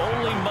they will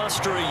only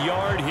muster a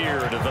yard here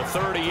to the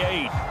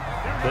 38.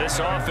 This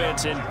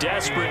offense in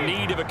desperate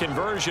need of a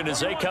conversion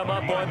as they come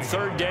up on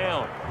 3rd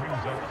down.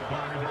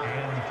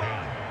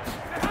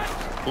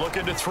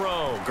 Looking to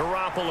throw,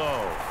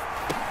 Garoppolo.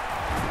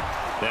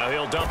 Now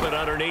he'll dump it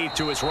underneath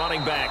to his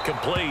running back,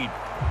 complete.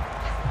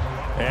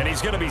 And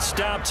he's going to be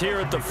stopped here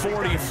at the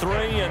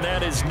 43, and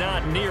that is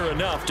not near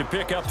enough to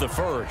pick up the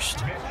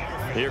first.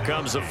 Here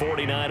comes the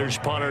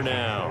 49ers punter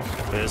now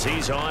as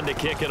he's on to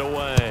kick it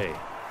away.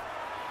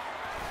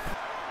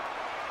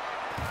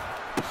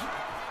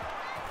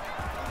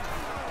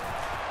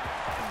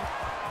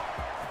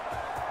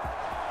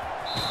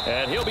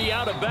 And he'll be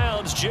out of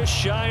bounds just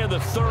shy of the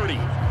 30.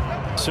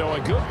 So a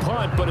good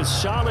punt, but a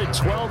solid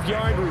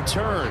 12-yard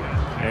return.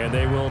 And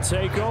they will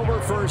take over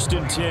 1st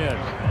and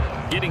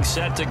 10. Getting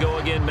set to go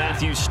again,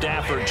 Matthew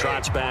Stafford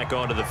trots back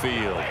onto the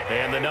field.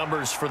 And the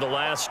numbers for the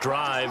last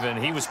drive,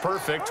 and he was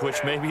perfect, which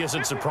maybe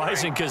isn't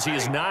surprising because he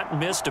has not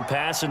missed a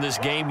pass in this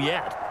game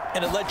yet.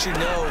 And it lets you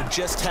know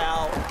just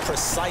how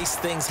precise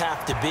things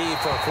have to be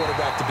for a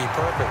quarterback to be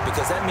perfect,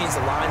 because that means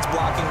the line's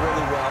blocking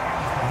really well,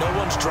 no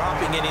one's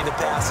dropping any of the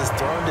passes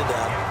thrown to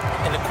them,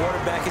 and the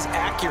quarterback is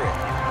accurate.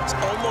 It's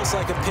almost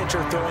like a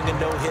pitcher throwing a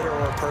no-hitter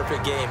or a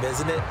perfect game,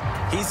 isn't it?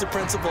 He's the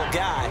principal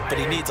guy, but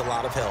he needs a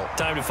lot of help.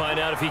 Time to find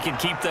out if he can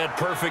keep that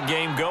perfect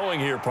game going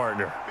here,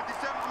 partner.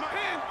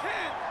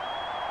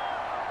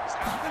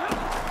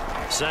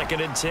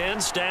 2nd and 10,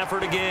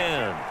 Stafford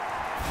again.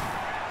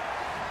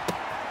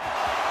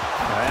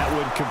 That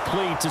would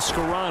complete to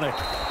Skoranek.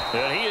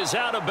 And he is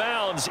out of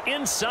bounds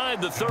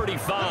inside the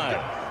 35.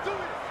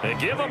 And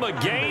give him a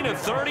gain of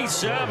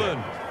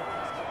 37.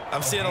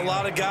 I'm seeing a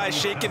lot of guys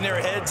shaking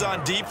their heads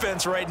on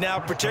defense right now,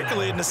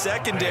 particularly in the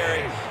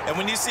secondary. And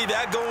when you see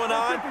that going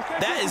on,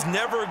 that is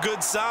never a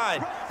good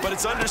sign. But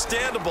it's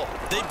understandable.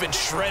 They've been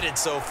shredded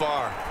so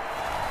far.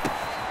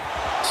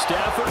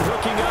 Stafford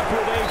hooking up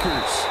with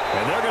Akers.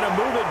 And they're going to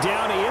move it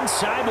down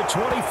inside the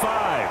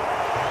 25.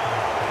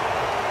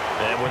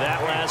 And with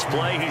that last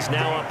play, he's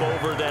now up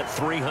over that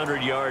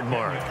 300-yard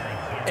mark.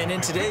 And in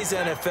today's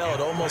NFL,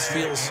 it almost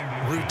feels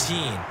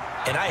routine.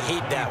 And I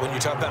hate that when you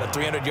talk about a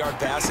 300-yard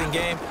passing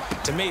game.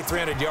 To me,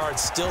 300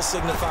 yards still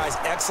signifies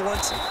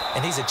excellence,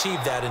 and he's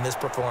achieved that in this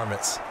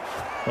performance.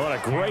 What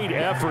a great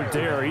effort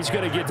there. He's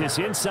going to get this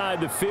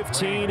inside the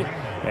 15,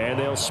 and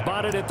they'll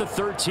spot it at the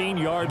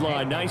 13-yard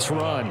line. Nice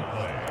run.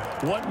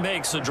 What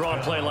makes a draw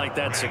play like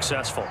that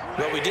successful?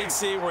 Well, we did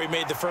see where he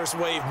made the first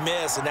wave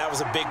miss, and that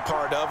was a big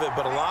part of it.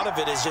 But a lot of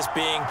it is just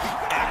being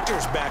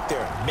actors back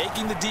there,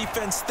 making the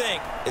defense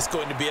think it's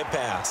going to be a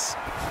pass.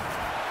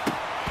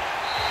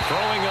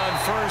 Throwing on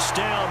 1st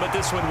down, but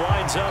this one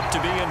winds up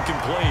to be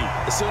incomplete.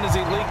 As soon as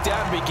he leaked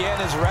out and began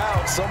his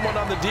route, someone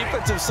on the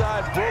defensive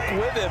side broke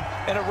with him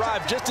and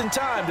arrived just in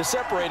time to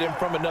separate him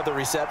from another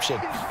reception.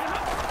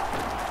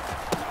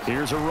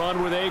 Here's a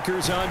run with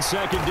Akers on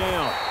 2nd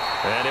down.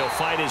 And he'll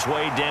fight his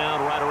way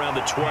down right around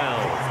the 12.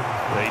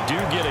 They do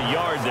get a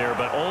yard there,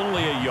 but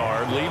only a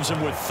yard. Leaves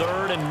him with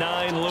 3rd and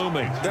 9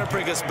 looming. They're in a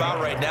pretty good spot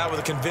right now with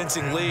a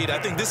convincing lead. I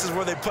think this is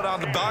where they put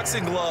on the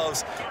boxing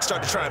gloves,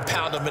 start to try and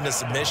pound them into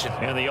submission.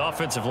 And the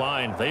offensive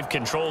line, they've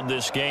controlled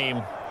this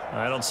game.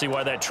 I don't see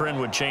why that trend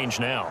would change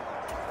now.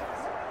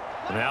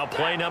 Now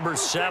play number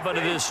 7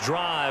 of this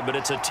drive, but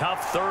it's a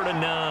tough 3rd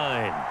and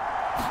 9.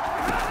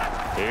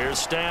 Here's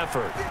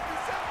Stafford.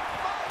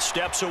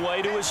 Steps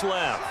away to his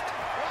left.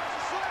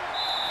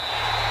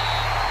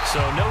 So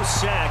no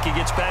sack. He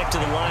gets back to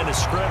the line of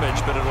scrimmage,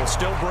 but it'll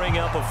still bring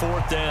up a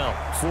 4th down.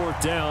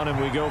 4th down,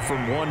 and we go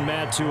from one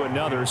Matt to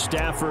another.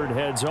 Stafford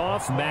heads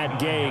off. Matt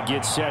Gay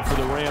gets set for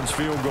the Rams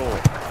field goal.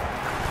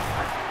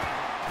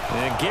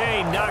 And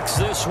Gay knocks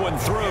this one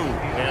through,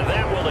 and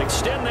that will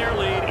extend their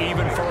lead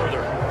even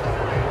further.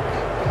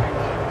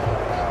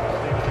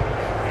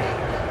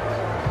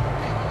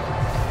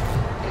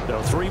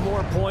 So 3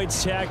 more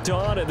points tacked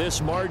on, and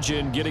this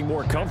margin getting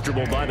more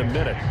comfortable by the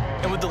minute.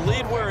 And with the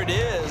lead where it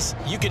is,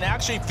 you can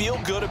actually feel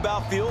good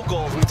about field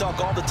goals. We talk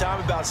all the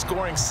time about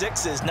scoring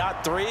 6s,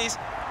 not 3s.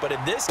 But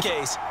in this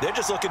case, they're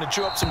just looking to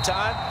chew up some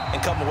time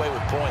and come away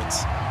with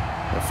points.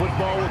 The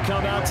football will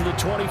come out to the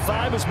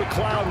 25 as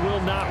McLeod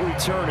will not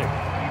return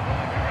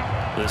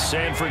it. The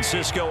San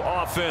Francisco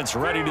offense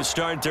ready to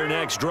start their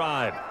next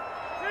drive.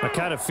 I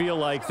kind of feel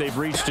like they've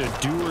reached a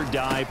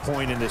do-or-die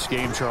point in this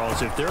game,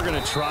 Charles. If they're going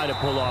to try to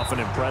pull off an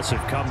impressive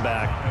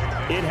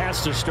comeback, it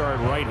has to start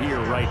right here,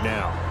 right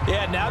now.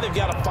 Yeah, now they've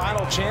got a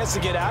final chance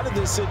to get out of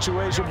this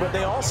situation, but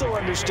they also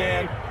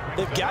understand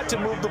they've got to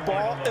move the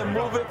ball and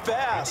move it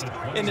fast.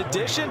 In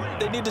addition,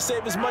 they need to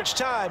save as much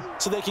time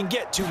so they can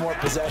get 2 more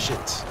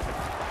possessions.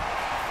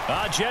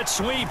 Jet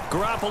sweep.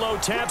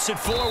 Garoppolo taps it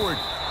forward.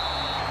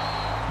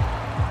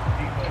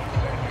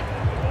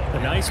 A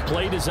nice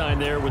play design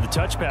there with the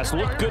touch pass.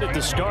 Looked good at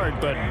the start,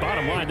 but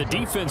bottom line, the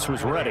defense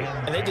was ready.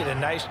 And they did a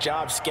nice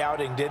job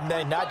scouting, didn't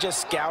they? Not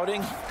just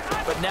scouting,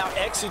 but now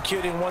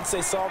executing once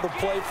they saw the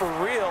play for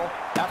real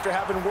after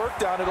having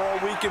worked on it all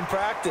week in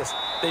practice.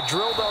 They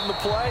drilled on the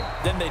play,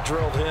 then they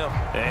drilled him.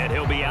 And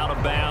he'll be out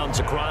of bounds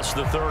across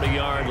the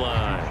 30-yard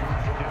line.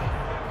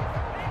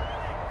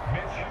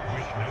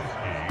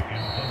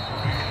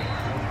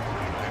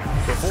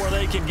 Before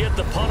they can get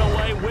the punt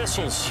away,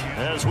 whistles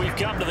as we've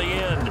come to the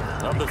end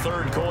of the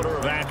 3rd quarter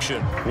of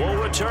action.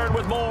 We'll return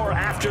with more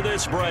after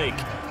this break.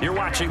 You're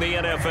watching the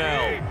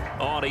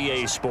NFL on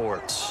EA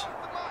Sports.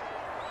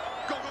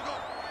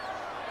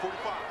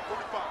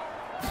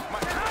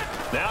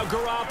 Now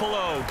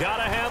Garoppolo,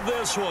 gotta have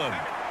this one.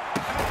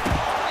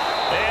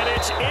 And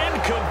it's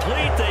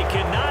incomplete. They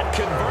cannot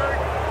convert,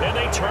 and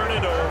they turn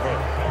it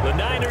over. The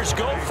Niners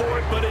go for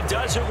it, but it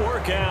doesn't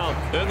work out.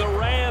 And the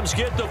Rams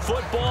get the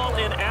football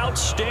in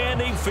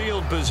outstanding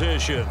field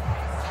position.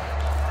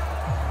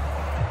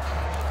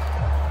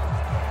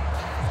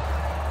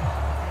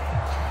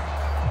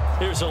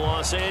 Here's a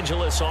Los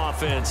Angeles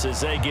offense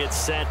as they get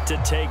set to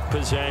take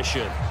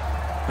possession.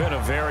 Been a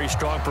very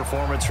strong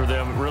performance for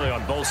them, really,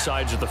 on both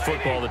sides of the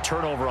football. The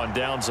turnover on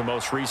downs, the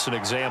most recent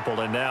example,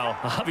 and now,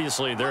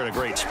 obviously, they're in a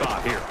great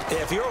spot here.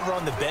 Yeah, if you're over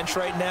on the bench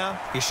right now,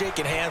 you're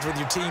shaking hands with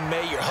your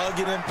teammate, you're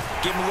hugging him,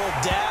 giving him a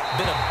little dap.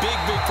 Been a big,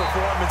 big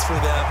performance for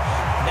them.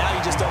 Now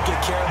you just don't get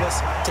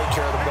careless, take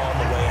care of the ball on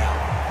the way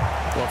out.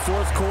 Well,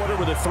 fourth quarter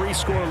with a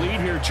 3-score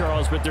lead here,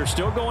 Charles, but they're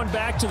still going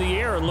back to the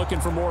air and looking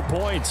for more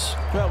points.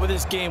 Well, with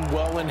this game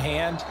well in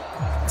hand,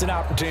 it's an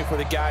opportunity for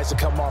the guys to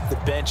come off the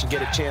bench and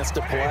get a chance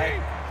to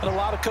play. And a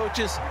lot of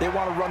coaches, they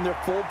want to run their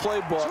full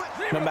playbook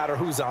no matter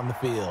who's on the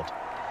field.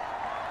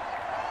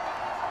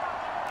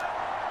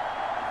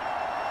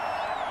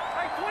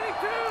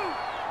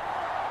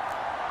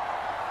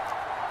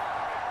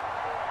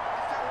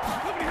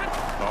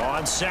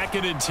 On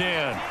 2nd and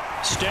 10,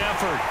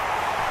 Stafford.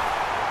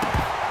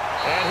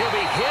 And he'll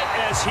be hit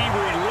as he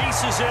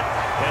releases it,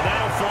 and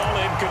that'll fall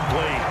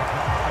incomplete.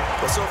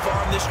 But so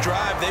far in this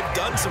drive, they've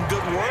done some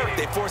good work.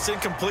 They force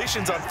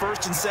incompletions on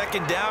 1st and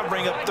 2nd down,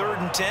 bring up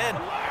 3rd and 10.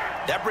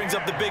 That brings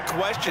up the big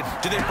question.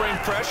 Do they bring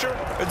pressure,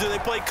 or do they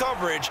play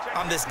coverage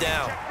on this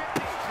down?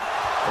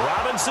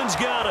 Robinson's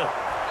got it.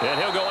 And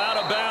he'll go out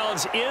of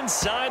bounds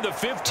inside the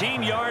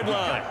 15-yard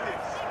line.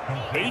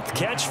 8th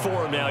catch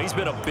for him now. He's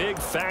been a big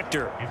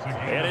factor.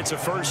 And it's a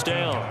first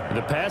down.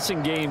 The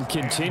passing game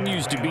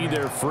continues to be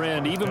their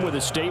friend. Even with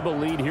a stable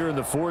lead here in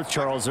the 4th,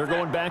 Charles, they're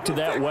going back to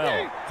that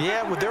well.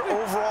 Yeah, with their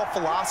overall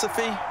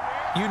philosophy,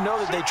 you know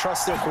that they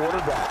trust their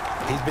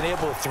quarterback. He's been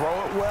able to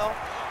throw it well.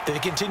 They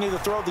continue to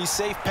throw these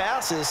safe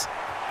passes.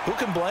 Who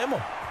can blame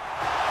them?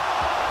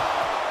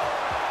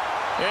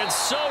 And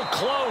so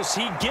close,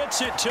 he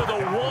gets it to the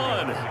 1.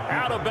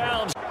 Out of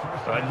bounds.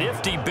 A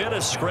nifty bit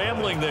of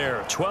scrambling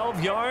there.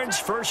 12 yards,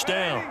 first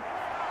down.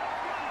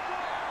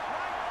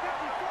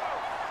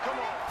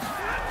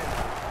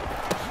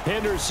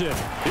 Henderson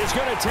is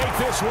going to take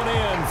this one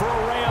in for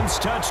a Rams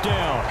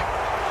touchdown.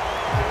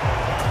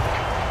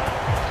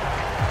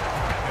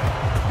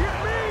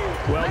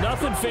 Well,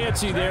 nothing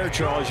fancy there,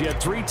 Charles. You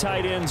had 3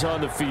 tight ends on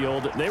the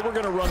field. They were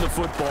going to run the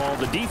football.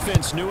 The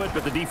defense knew it,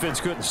 but the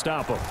defense couldn't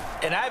stop them.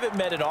 And I haven't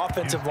met an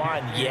offensive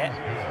line yet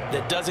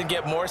that doesn't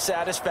get more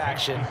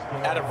satisfaction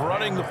out of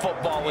running the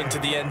football into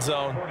the end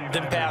zone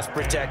than pass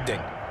protecting.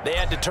 They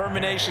had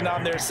determination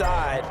on their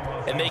side,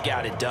 and they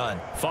got it done.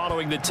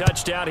 Following the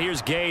touchdown,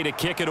 here's Gay to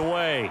kick it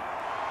away.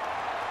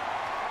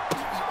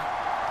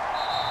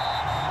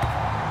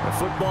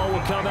 The football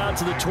will come out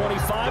to the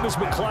 25 as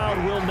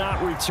McLeod will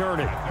not return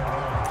it.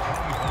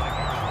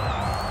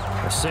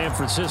 San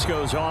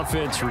Francisco's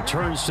offense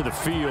returns to the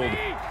field.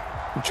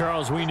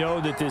 Charles, we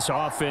know that this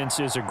offense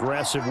is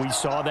aggressive. We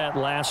saw that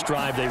last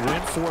drive. They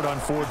went for it on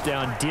 4th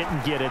down,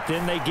 didn't get it.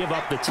 Then they give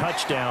up the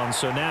touchdown.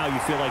 So now you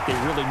feel like they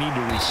really need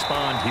to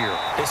respond here.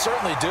 They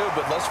certainly do,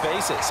 but let's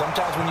face it.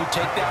 Sometimes when you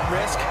take that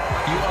risk,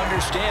 you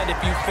understand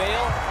if you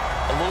fail,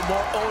 a little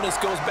more onus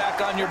goes back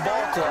on your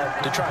ball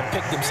club to try and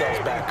pick themselves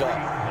back up.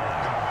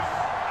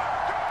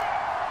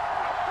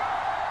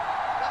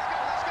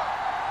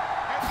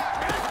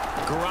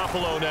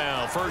 Garoppolo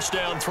now, first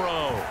down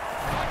throw.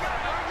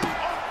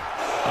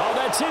 Oh,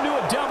 that's into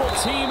a double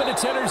team, and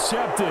it's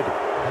intercepted.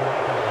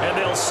 And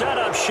they'll set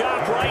up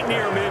shop right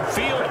near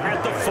midfield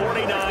at the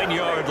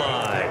 49-yard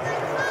line.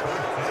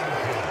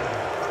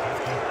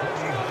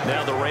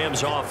 Now the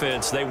Rams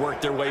offense, they work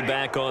their way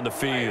back on the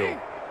field.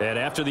 And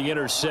after the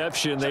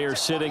interception, they are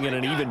sitting in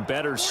an even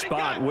better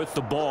spot with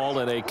the ball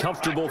and a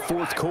comfortable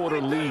 4th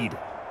quarter lead.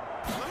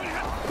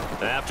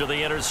 After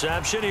the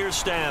interception, here's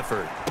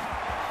Stafford.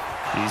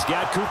 He's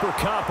got Cooper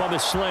Kupp on the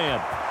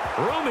slant.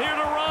 Room here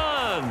to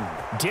run.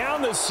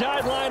 Down the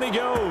sideline he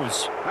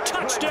goes.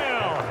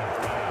 Touchdown.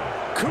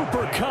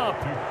 Cooper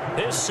Kupp,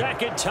 his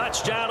 2nd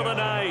touchdown of the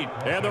night.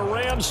 And the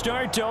Rams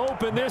start to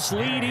open this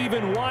lead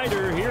even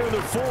wider here in the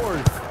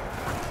 4th.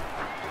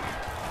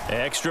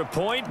 Extra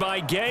point by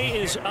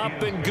Gay is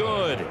up and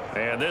good.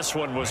 And this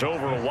one was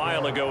over a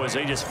while ago as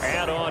they just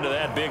add on to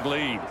that big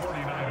lead.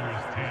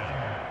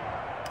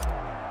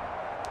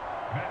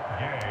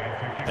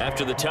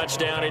 After the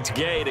touchdown, it's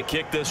Gay to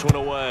kick this one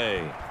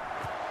away.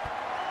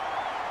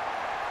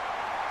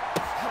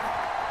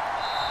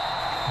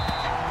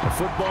 The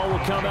football will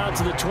come out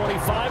to the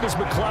 25 as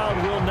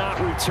McLeod will not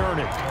return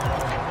it.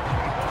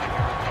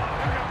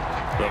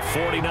 The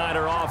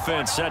 49er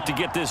offense set to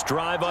get this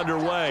drive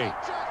underway.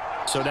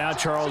 So now,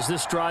 Charles,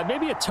 this drive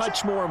maybe a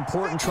touch more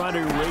important, trying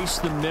to erase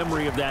the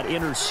memory of that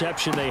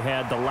interception they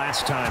had the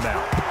last time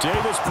out.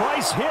 Davis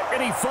Price hit,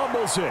 and he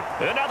fumbles it.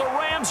 And now the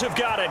Rams have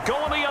got it,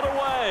 going the other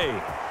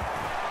way.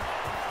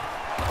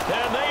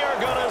 And they are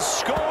going to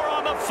score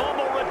on the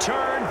fumble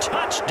return.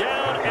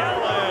 Touchdown,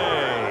 L.A.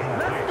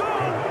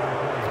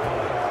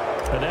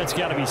 And that's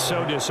got to be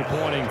so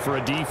disappointing for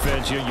a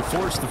defense. You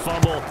force the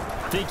fumble,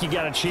 think you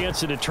got a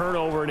chance at a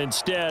turnover, and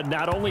instead,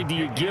 not only do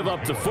you give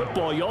up the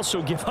football, you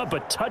also give up a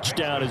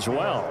touchdown as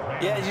well.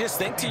 Yeah, you just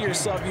think to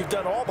yourself, you've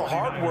done all the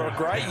hard work,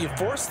 right? You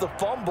forced the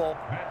fumble,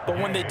 but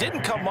when they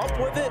didn't come up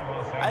with it,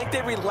 I think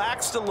they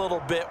relaxed a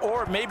little bit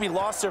or maybe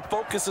lost their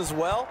focus as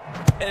well,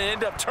 and it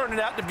ended up turning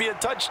out to be a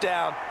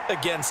touchdown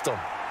against them.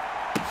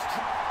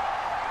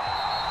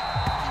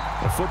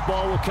 The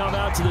football will come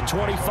out to the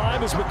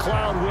 25 as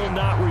McLeod will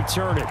not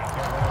return it.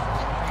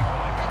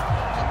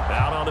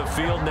 Out on the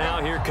field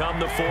now, here come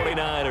the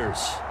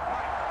 49ers.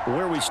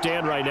 Where we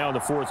stand right now in the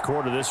fourth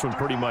quarter, this one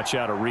pretty much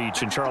out of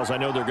reach. And, Charles, I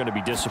know they're going to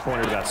be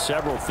disappointed about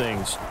several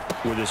things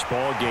with this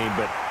ball game,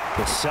 but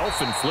the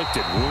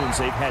self-inflicted wounds,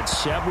 they've had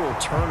several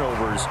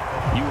turnovers.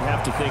 You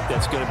have to think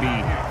that's going to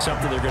be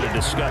something they're going to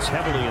discuss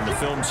heavily in the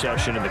film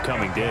session in the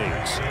coming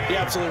days. You're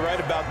absolutely right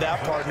about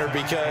that, partner,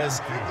 because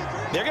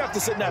they're going to have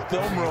to sit in that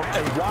film room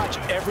and watch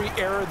every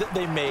error that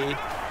they made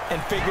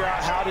and figure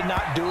out how to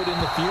not do it in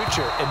the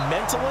future. And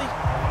mentally,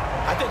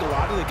 I think a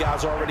lot of the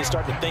guys are already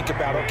starting to think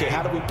about, okay,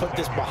 how do we put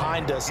this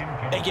behind us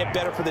and get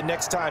better for the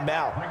next time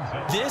out?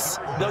 This,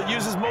 they'll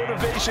use as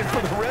motivation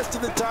for the rest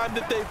of the time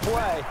that they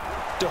play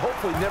to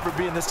hopefully never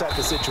be in this type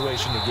of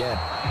situation again.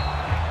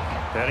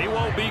 And he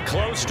won't be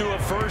close to a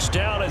first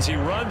down as he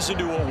runs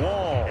into a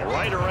wall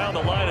right around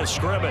the line of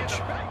scrimmage.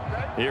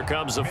 Here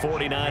comes the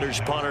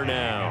 49ers punter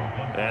now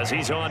as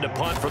he's on to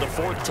punt for the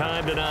fourth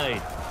time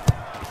tonight.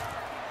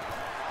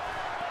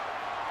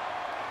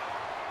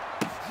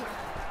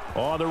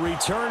 On the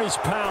return is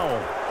Powell.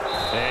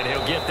 And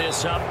he'll get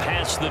this up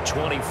past the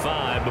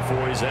 25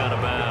 before he's out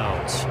of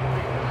bounds.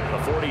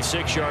 A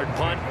 46-yard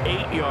punt,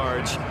 8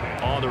 yards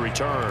on the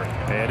return.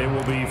 And it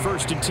will be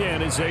 1st and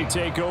 10 as they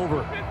take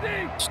over.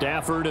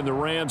 Stafford and the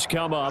Rams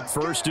come up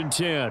 1st and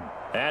 10.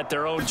 At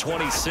their own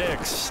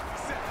 26.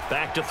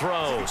 Back to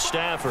throw,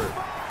 Stafford.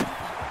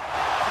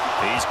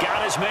 He's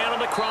got his man on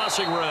the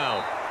crossing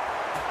route.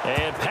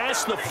 And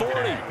past the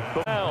 40.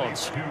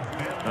 Bounds.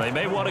 They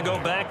may want to go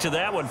back to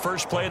that one.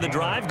 First play of the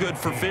drive, good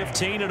for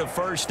 15 and a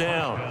first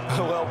down.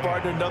 Well,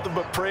 partner, nothing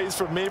but praise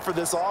from me for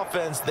this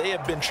offense. They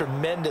have been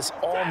tremendous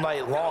all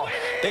night long.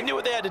 They knew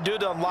what they had to do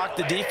to unlock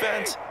the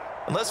defense.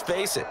 And let's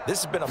face it,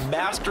 this has been a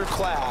master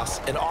class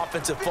in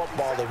offensive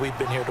football that we've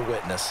been here to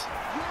witness.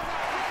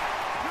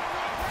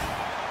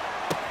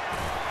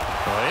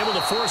 Able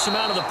to force him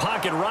out of the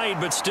pocket right,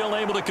 but still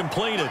able to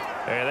complete it.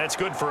 And that's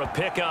good for a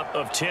pickup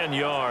of 10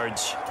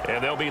 yards.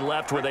 And they'll be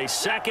left with a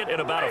second and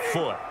about a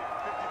foot.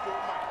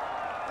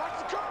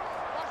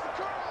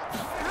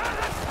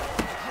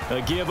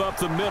 A give up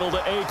the middle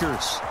to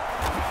Akers.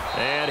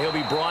 And he'll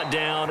be brought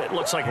down, it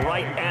looks like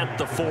right at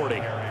the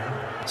 40.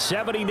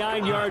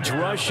 79 yards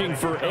rushing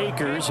for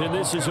Akers, and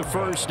this is a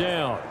first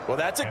down. Well,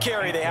 that's a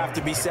carry they have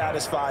to be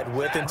satisfied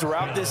with, and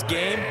throughout this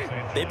game,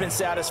 they've been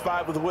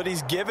satisfied with what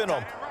he's given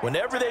them.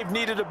 Whenever they've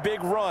needed a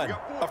big run,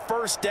 a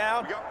first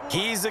down,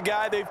 he's the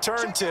guy they've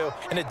turned to,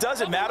 and it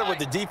doesn't matter what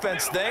the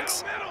defense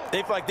thinks.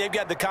 They feel like they've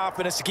got the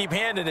confidence to keep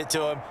handing it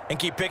to him and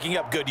keep picking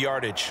up good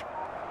yardage.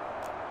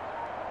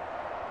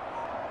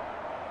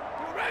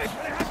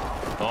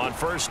 On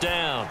first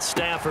down,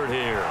 Stafford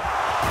here.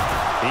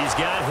 He's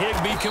got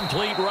Higbee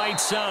complete right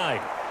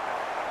side.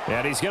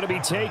 And he's going to be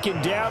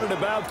taken down at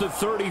about the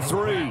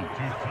 33.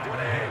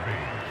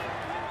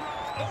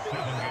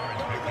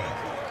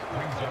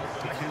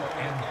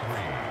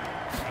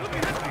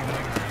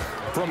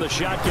 From the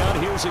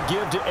shotgun, here's a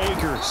give to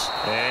Akers.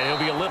 And he'll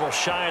be a little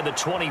shy of the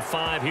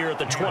 25 here at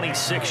the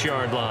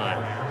 26-yard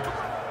line.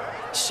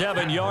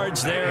 7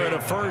 yards there and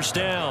a first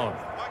down.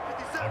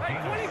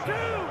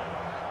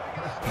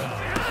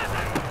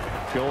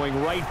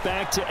 Going right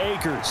back to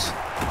Akers.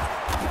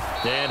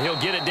 And he'll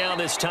get it down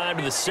this time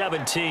to the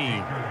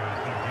 17.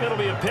 It'll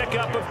be a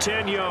pickup of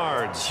 10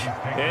 yards.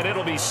 And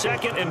it'll be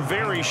second and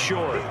very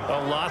short.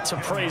 A lot to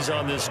praise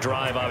on this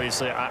drive,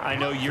 obviously. I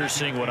know you're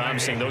seeing what I'm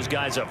seeing. Those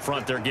guys up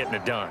front, they're getting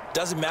it done.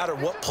 Doesn't matter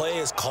what play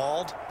is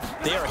called.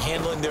 They are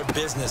handling their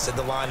business at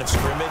the line of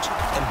scrimmage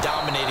and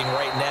dominating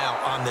right now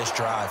on this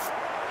drive.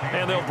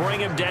 And they'll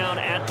bring him down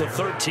at the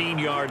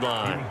 13-yard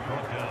line.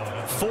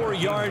 4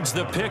 yards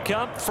the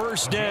pickup,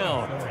 first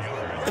down.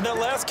 And that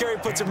last carry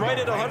puts him right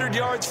at 100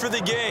 yards for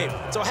the game.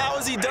 So how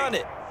has he done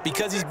it?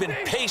 Because he's been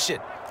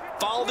patient,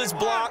 followed his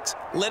blocks,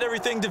 let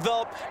everything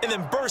develop, and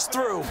then burst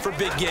through for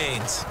big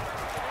gains.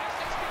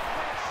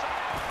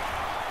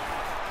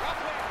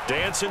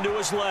 Dancing to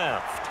his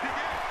left.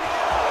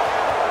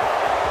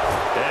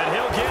 And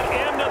he'll get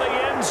into the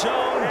end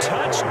zone.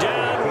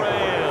 Touchdown,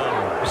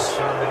 Rams.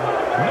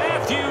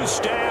 Matthew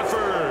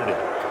Stafford.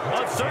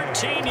 A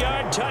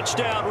 13-yard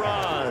touchdown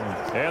run.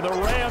 And the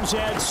Rams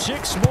add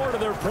 6 more to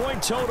their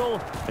point total,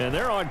 and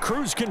they're on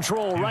cruise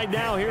control right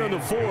now here in the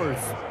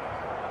fourth.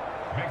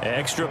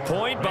 Extra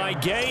point by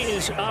Gay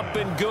is up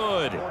and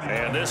good.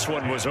 And this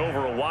one was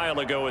over a while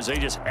ago as they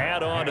just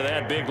add on to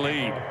that big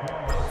lead.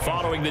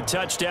 Following the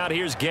touchdown,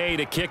 here's Gay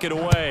to kick it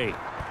away.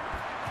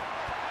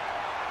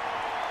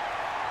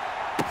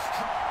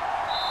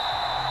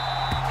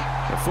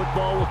 The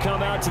football will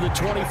come out to the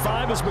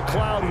 25 as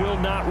McLeod will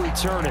not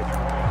return it.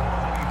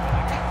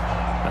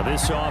 Now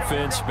this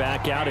offense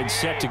back out and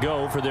set to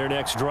go for their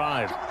next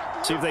drive.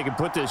 See if they can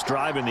put this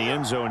drive in the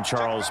end zone,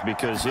 Charles,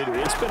 because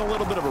it's been a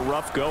little bit of a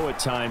rough go at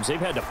times. They've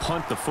had to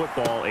punt the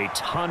football a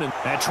ton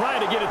and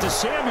trying to get it to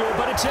Samuel,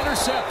 but it's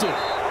intercepted.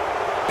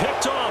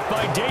 Picked off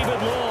by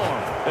David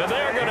Long. And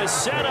they're going to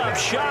set up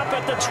shop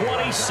at the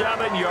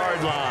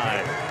 27-yard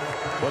line.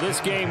 Well,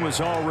 this game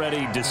was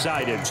already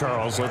decided,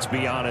 Charles, let's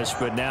be honest.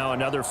 But now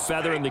another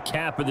feather in the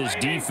cap of this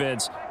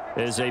defense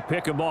as they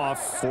pick them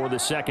off for the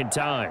second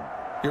time.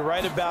 You're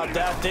right about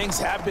that. Things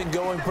have been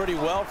going pretty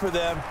well for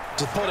them,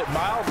 to put it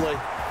mildly.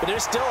 But they're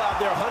still out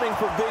there hunting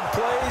for big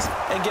plays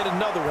and get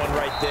another one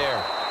right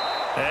there.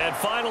 And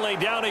finally,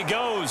 down he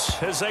goes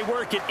as they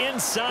work it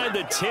inside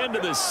the 10 to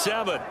the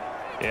 7.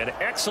 An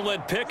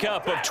excellent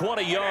pickup of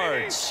 20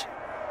 yards.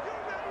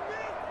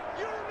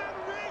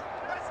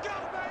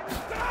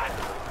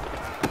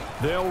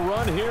 They'll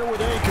run here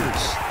with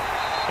Akers.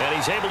 And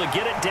he's able to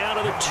get it down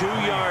to the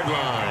 2-yard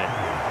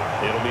line.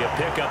 It'll be a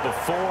pickup of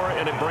 4,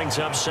 and it brings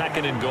up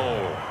 2nd and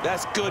goal.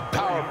 That's good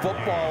power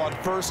football on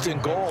 1st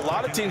and goal. A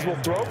lot of teams will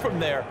throw from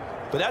there,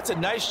 but that's a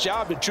nice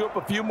job to chew up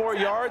a few more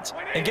yards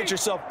and get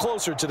yourself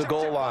closer to the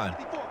goal line.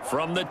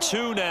 From the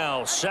 2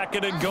 now,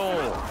 2nd and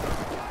goal.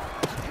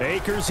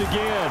 Akers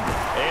again,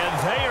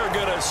 and they are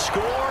going to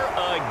score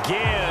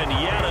again.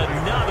 Yet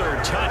another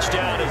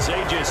touchdown as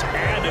they just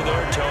add to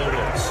their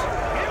totals.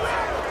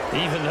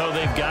 Even though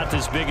they've got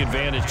this big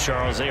advantage,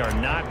 Charles, they are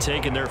not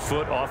taking their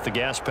foot off the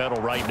gas pedal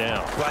right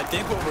now. Well, I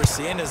think what we're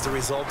seeing is the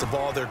result of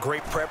all their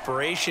great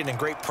preparation and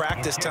great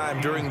practice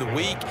time during the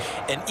week.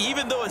 And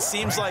even though it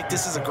seems like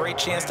this is a great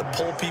chance to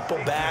pull people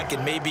back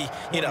and maybe,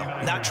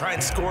 not try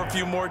and score a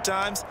few more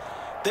times,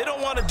 they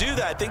don't want to do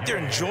that. I think they're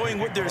enjoying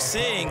what they're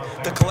seeing,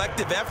 the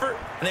collective effort,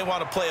 and they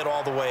want to play it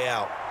all the way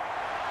out.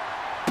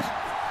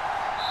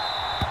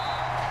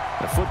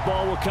 The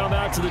football will come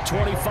out to the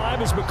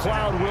 25 as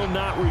McLeod will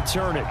not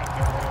return it.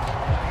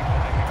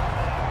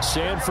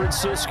 San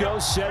Francisco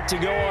set to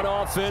go on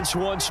offense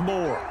once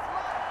more.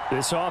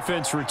 This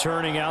offense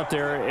returning out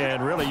there,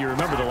 and really you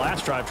remember the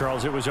last drive,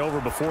 Charles, it was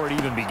over before it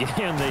even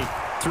began. They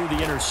threw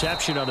the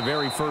interception on the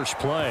very first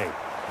play.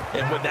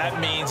 And what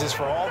that means is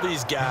for all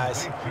these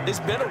guys,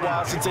 it's been a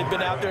while since they've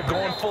been out there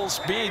going full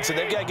speed, so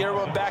they've got to get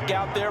everyone back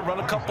out there,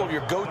 run a couple of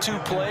your go-to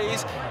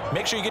plays,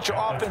 make sure you get your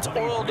offense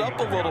oiled up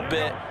a little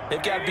bit.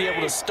 They've got to be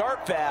able to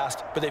start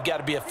fast, but they've got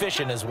to be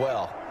efficient as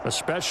well.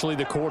 Especially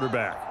the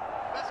quarterback.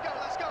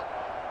 Let's go.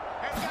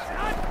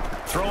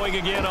 Throwing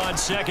again on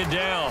 2nd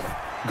down.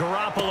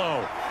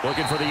 Garoppolo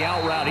looking for the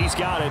out route. He's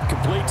got it.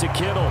 Complete to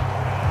Kittle.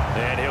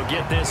 And he'll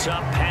get this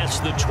up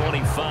past the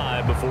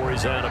 25 before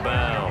he's out of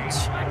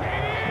bounds.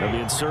 They'll be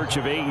in search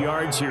of 8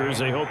 yards here as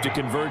they hope to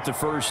convert the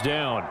first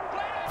down.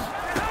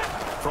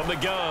 From the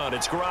gun,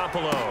 it's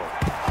Garoppolo.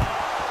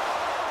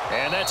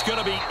 And that's going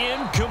to be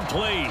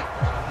incomplete.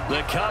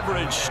 The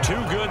coverage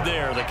too good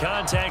there. The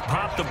contact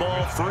popped the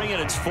ball free,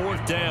 and it's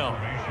 4th down.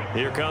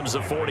 Here comes the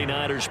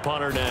 49ers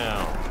punter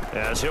now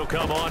as he'll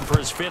come on for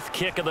his 5th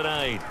kick of the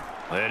night.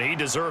 And he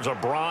deserves a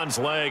bronze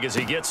leg as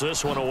he gets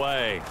this one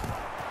away.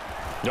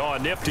 Oh, a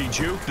nifty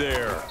juke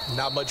there.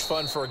 Not much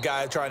fun for a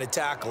guy trying to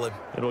tackle him.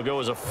 It'll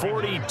go as a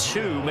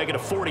 42, make it a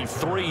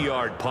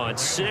 43-yard punt,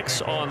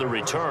 6 on the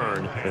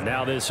return. And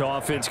now this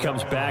offense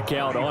comes back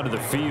out onto the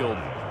field.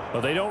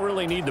 Well, they don't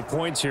really need the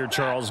points here,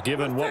 Charles,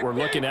 given what we're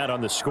looking at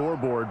on the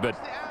scoreboard, but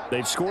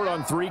they've scored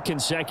on 3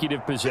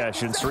 consecutive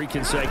possessions, 3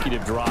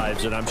 consecutive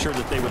drives, and I'm sure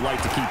that they would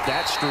like to keep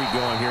that streak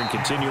going here and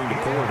continuing to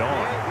pour it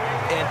on.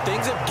 And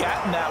things have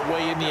gotten that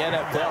way in the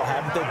NFL,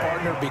 haven't they,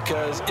 partner?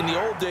 Because in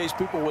the old days,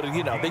 people would,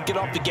 they'd get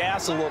off the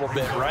gas a little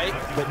bit, right?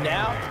 But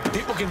now,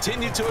 people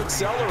continue to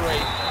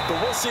accelerate.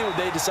 But we'll see what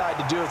they decide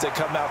to do as they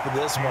come out for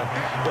this one.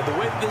 But the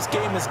way this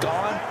game has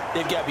gone,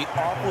 they've got to be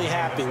awfully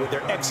happy with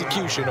their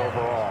execution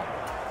overall.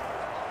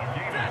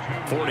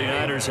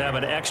 49ers have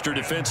an extra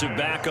defensive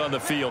back on the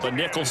field, a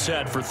nickel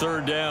set for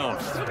 3rd down.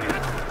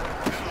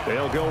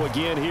 They'll go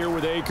again here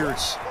with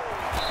Akers.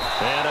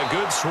 And a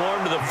good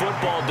swarm to the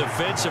football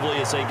defensively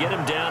as they get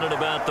him down at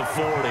about the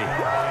 40.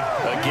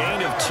 A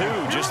gain of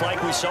 2, just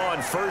like we saw on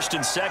 1st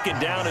and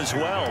 2nd down as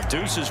well.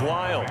 Deuce is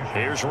wild.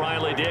 Here's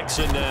Riley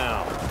Dixon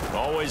now.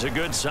 Always a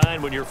good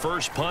sign when your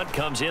first punt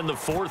comes in the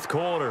 4th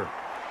quarter.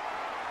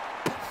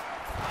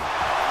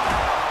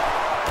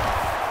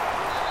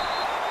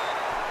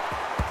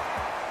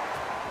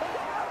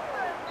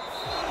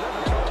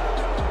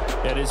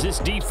 And as this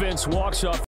defense walks off